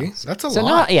great, buddy. Yeah. That's a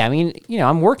lot. Not, I mean,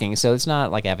 I'm working, so it's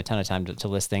not like I have a ton of time to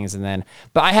list things.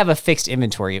 But I have a fixed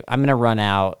inventory. I'm going to run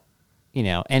out,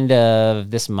 end of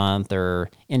this month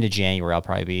or into January, I'll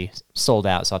probably be sold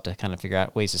out. So I'll have to kind of figure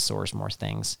out ways to source more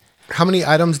things. How many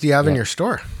items do you have in your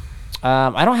store?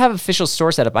 I don't have official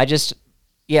store setup.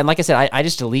 And like I said, I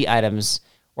just delete items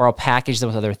or I'll package them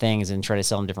with other things and try to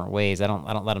sell them different ways. I don't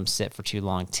let them sit for too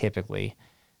long typically.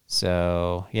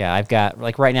 So yeah, I've got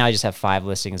like right now I just have 5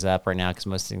 listings up right now because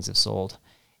most things have sold,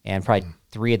 and probably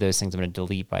 3 of those things I'm going to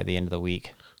delete by the end of the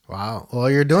week. Wow. Well,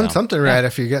 you're doing something right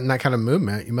if you're getting that kind of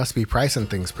movement. You must be pricing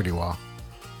things pretty well.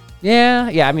 Yeah.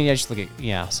 I mean, I just look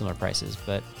at similar prices,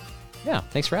 but yeah.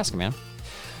 Thanks for asking, man.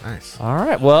 Nice. All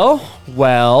right.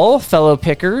 Well, fellow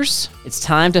pickers, it's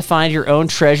time to find your own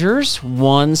treasures,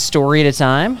 one story at a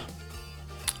time.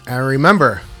 And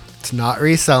remember, it's not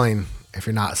reselling if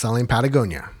you're not selling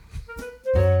Patagonia.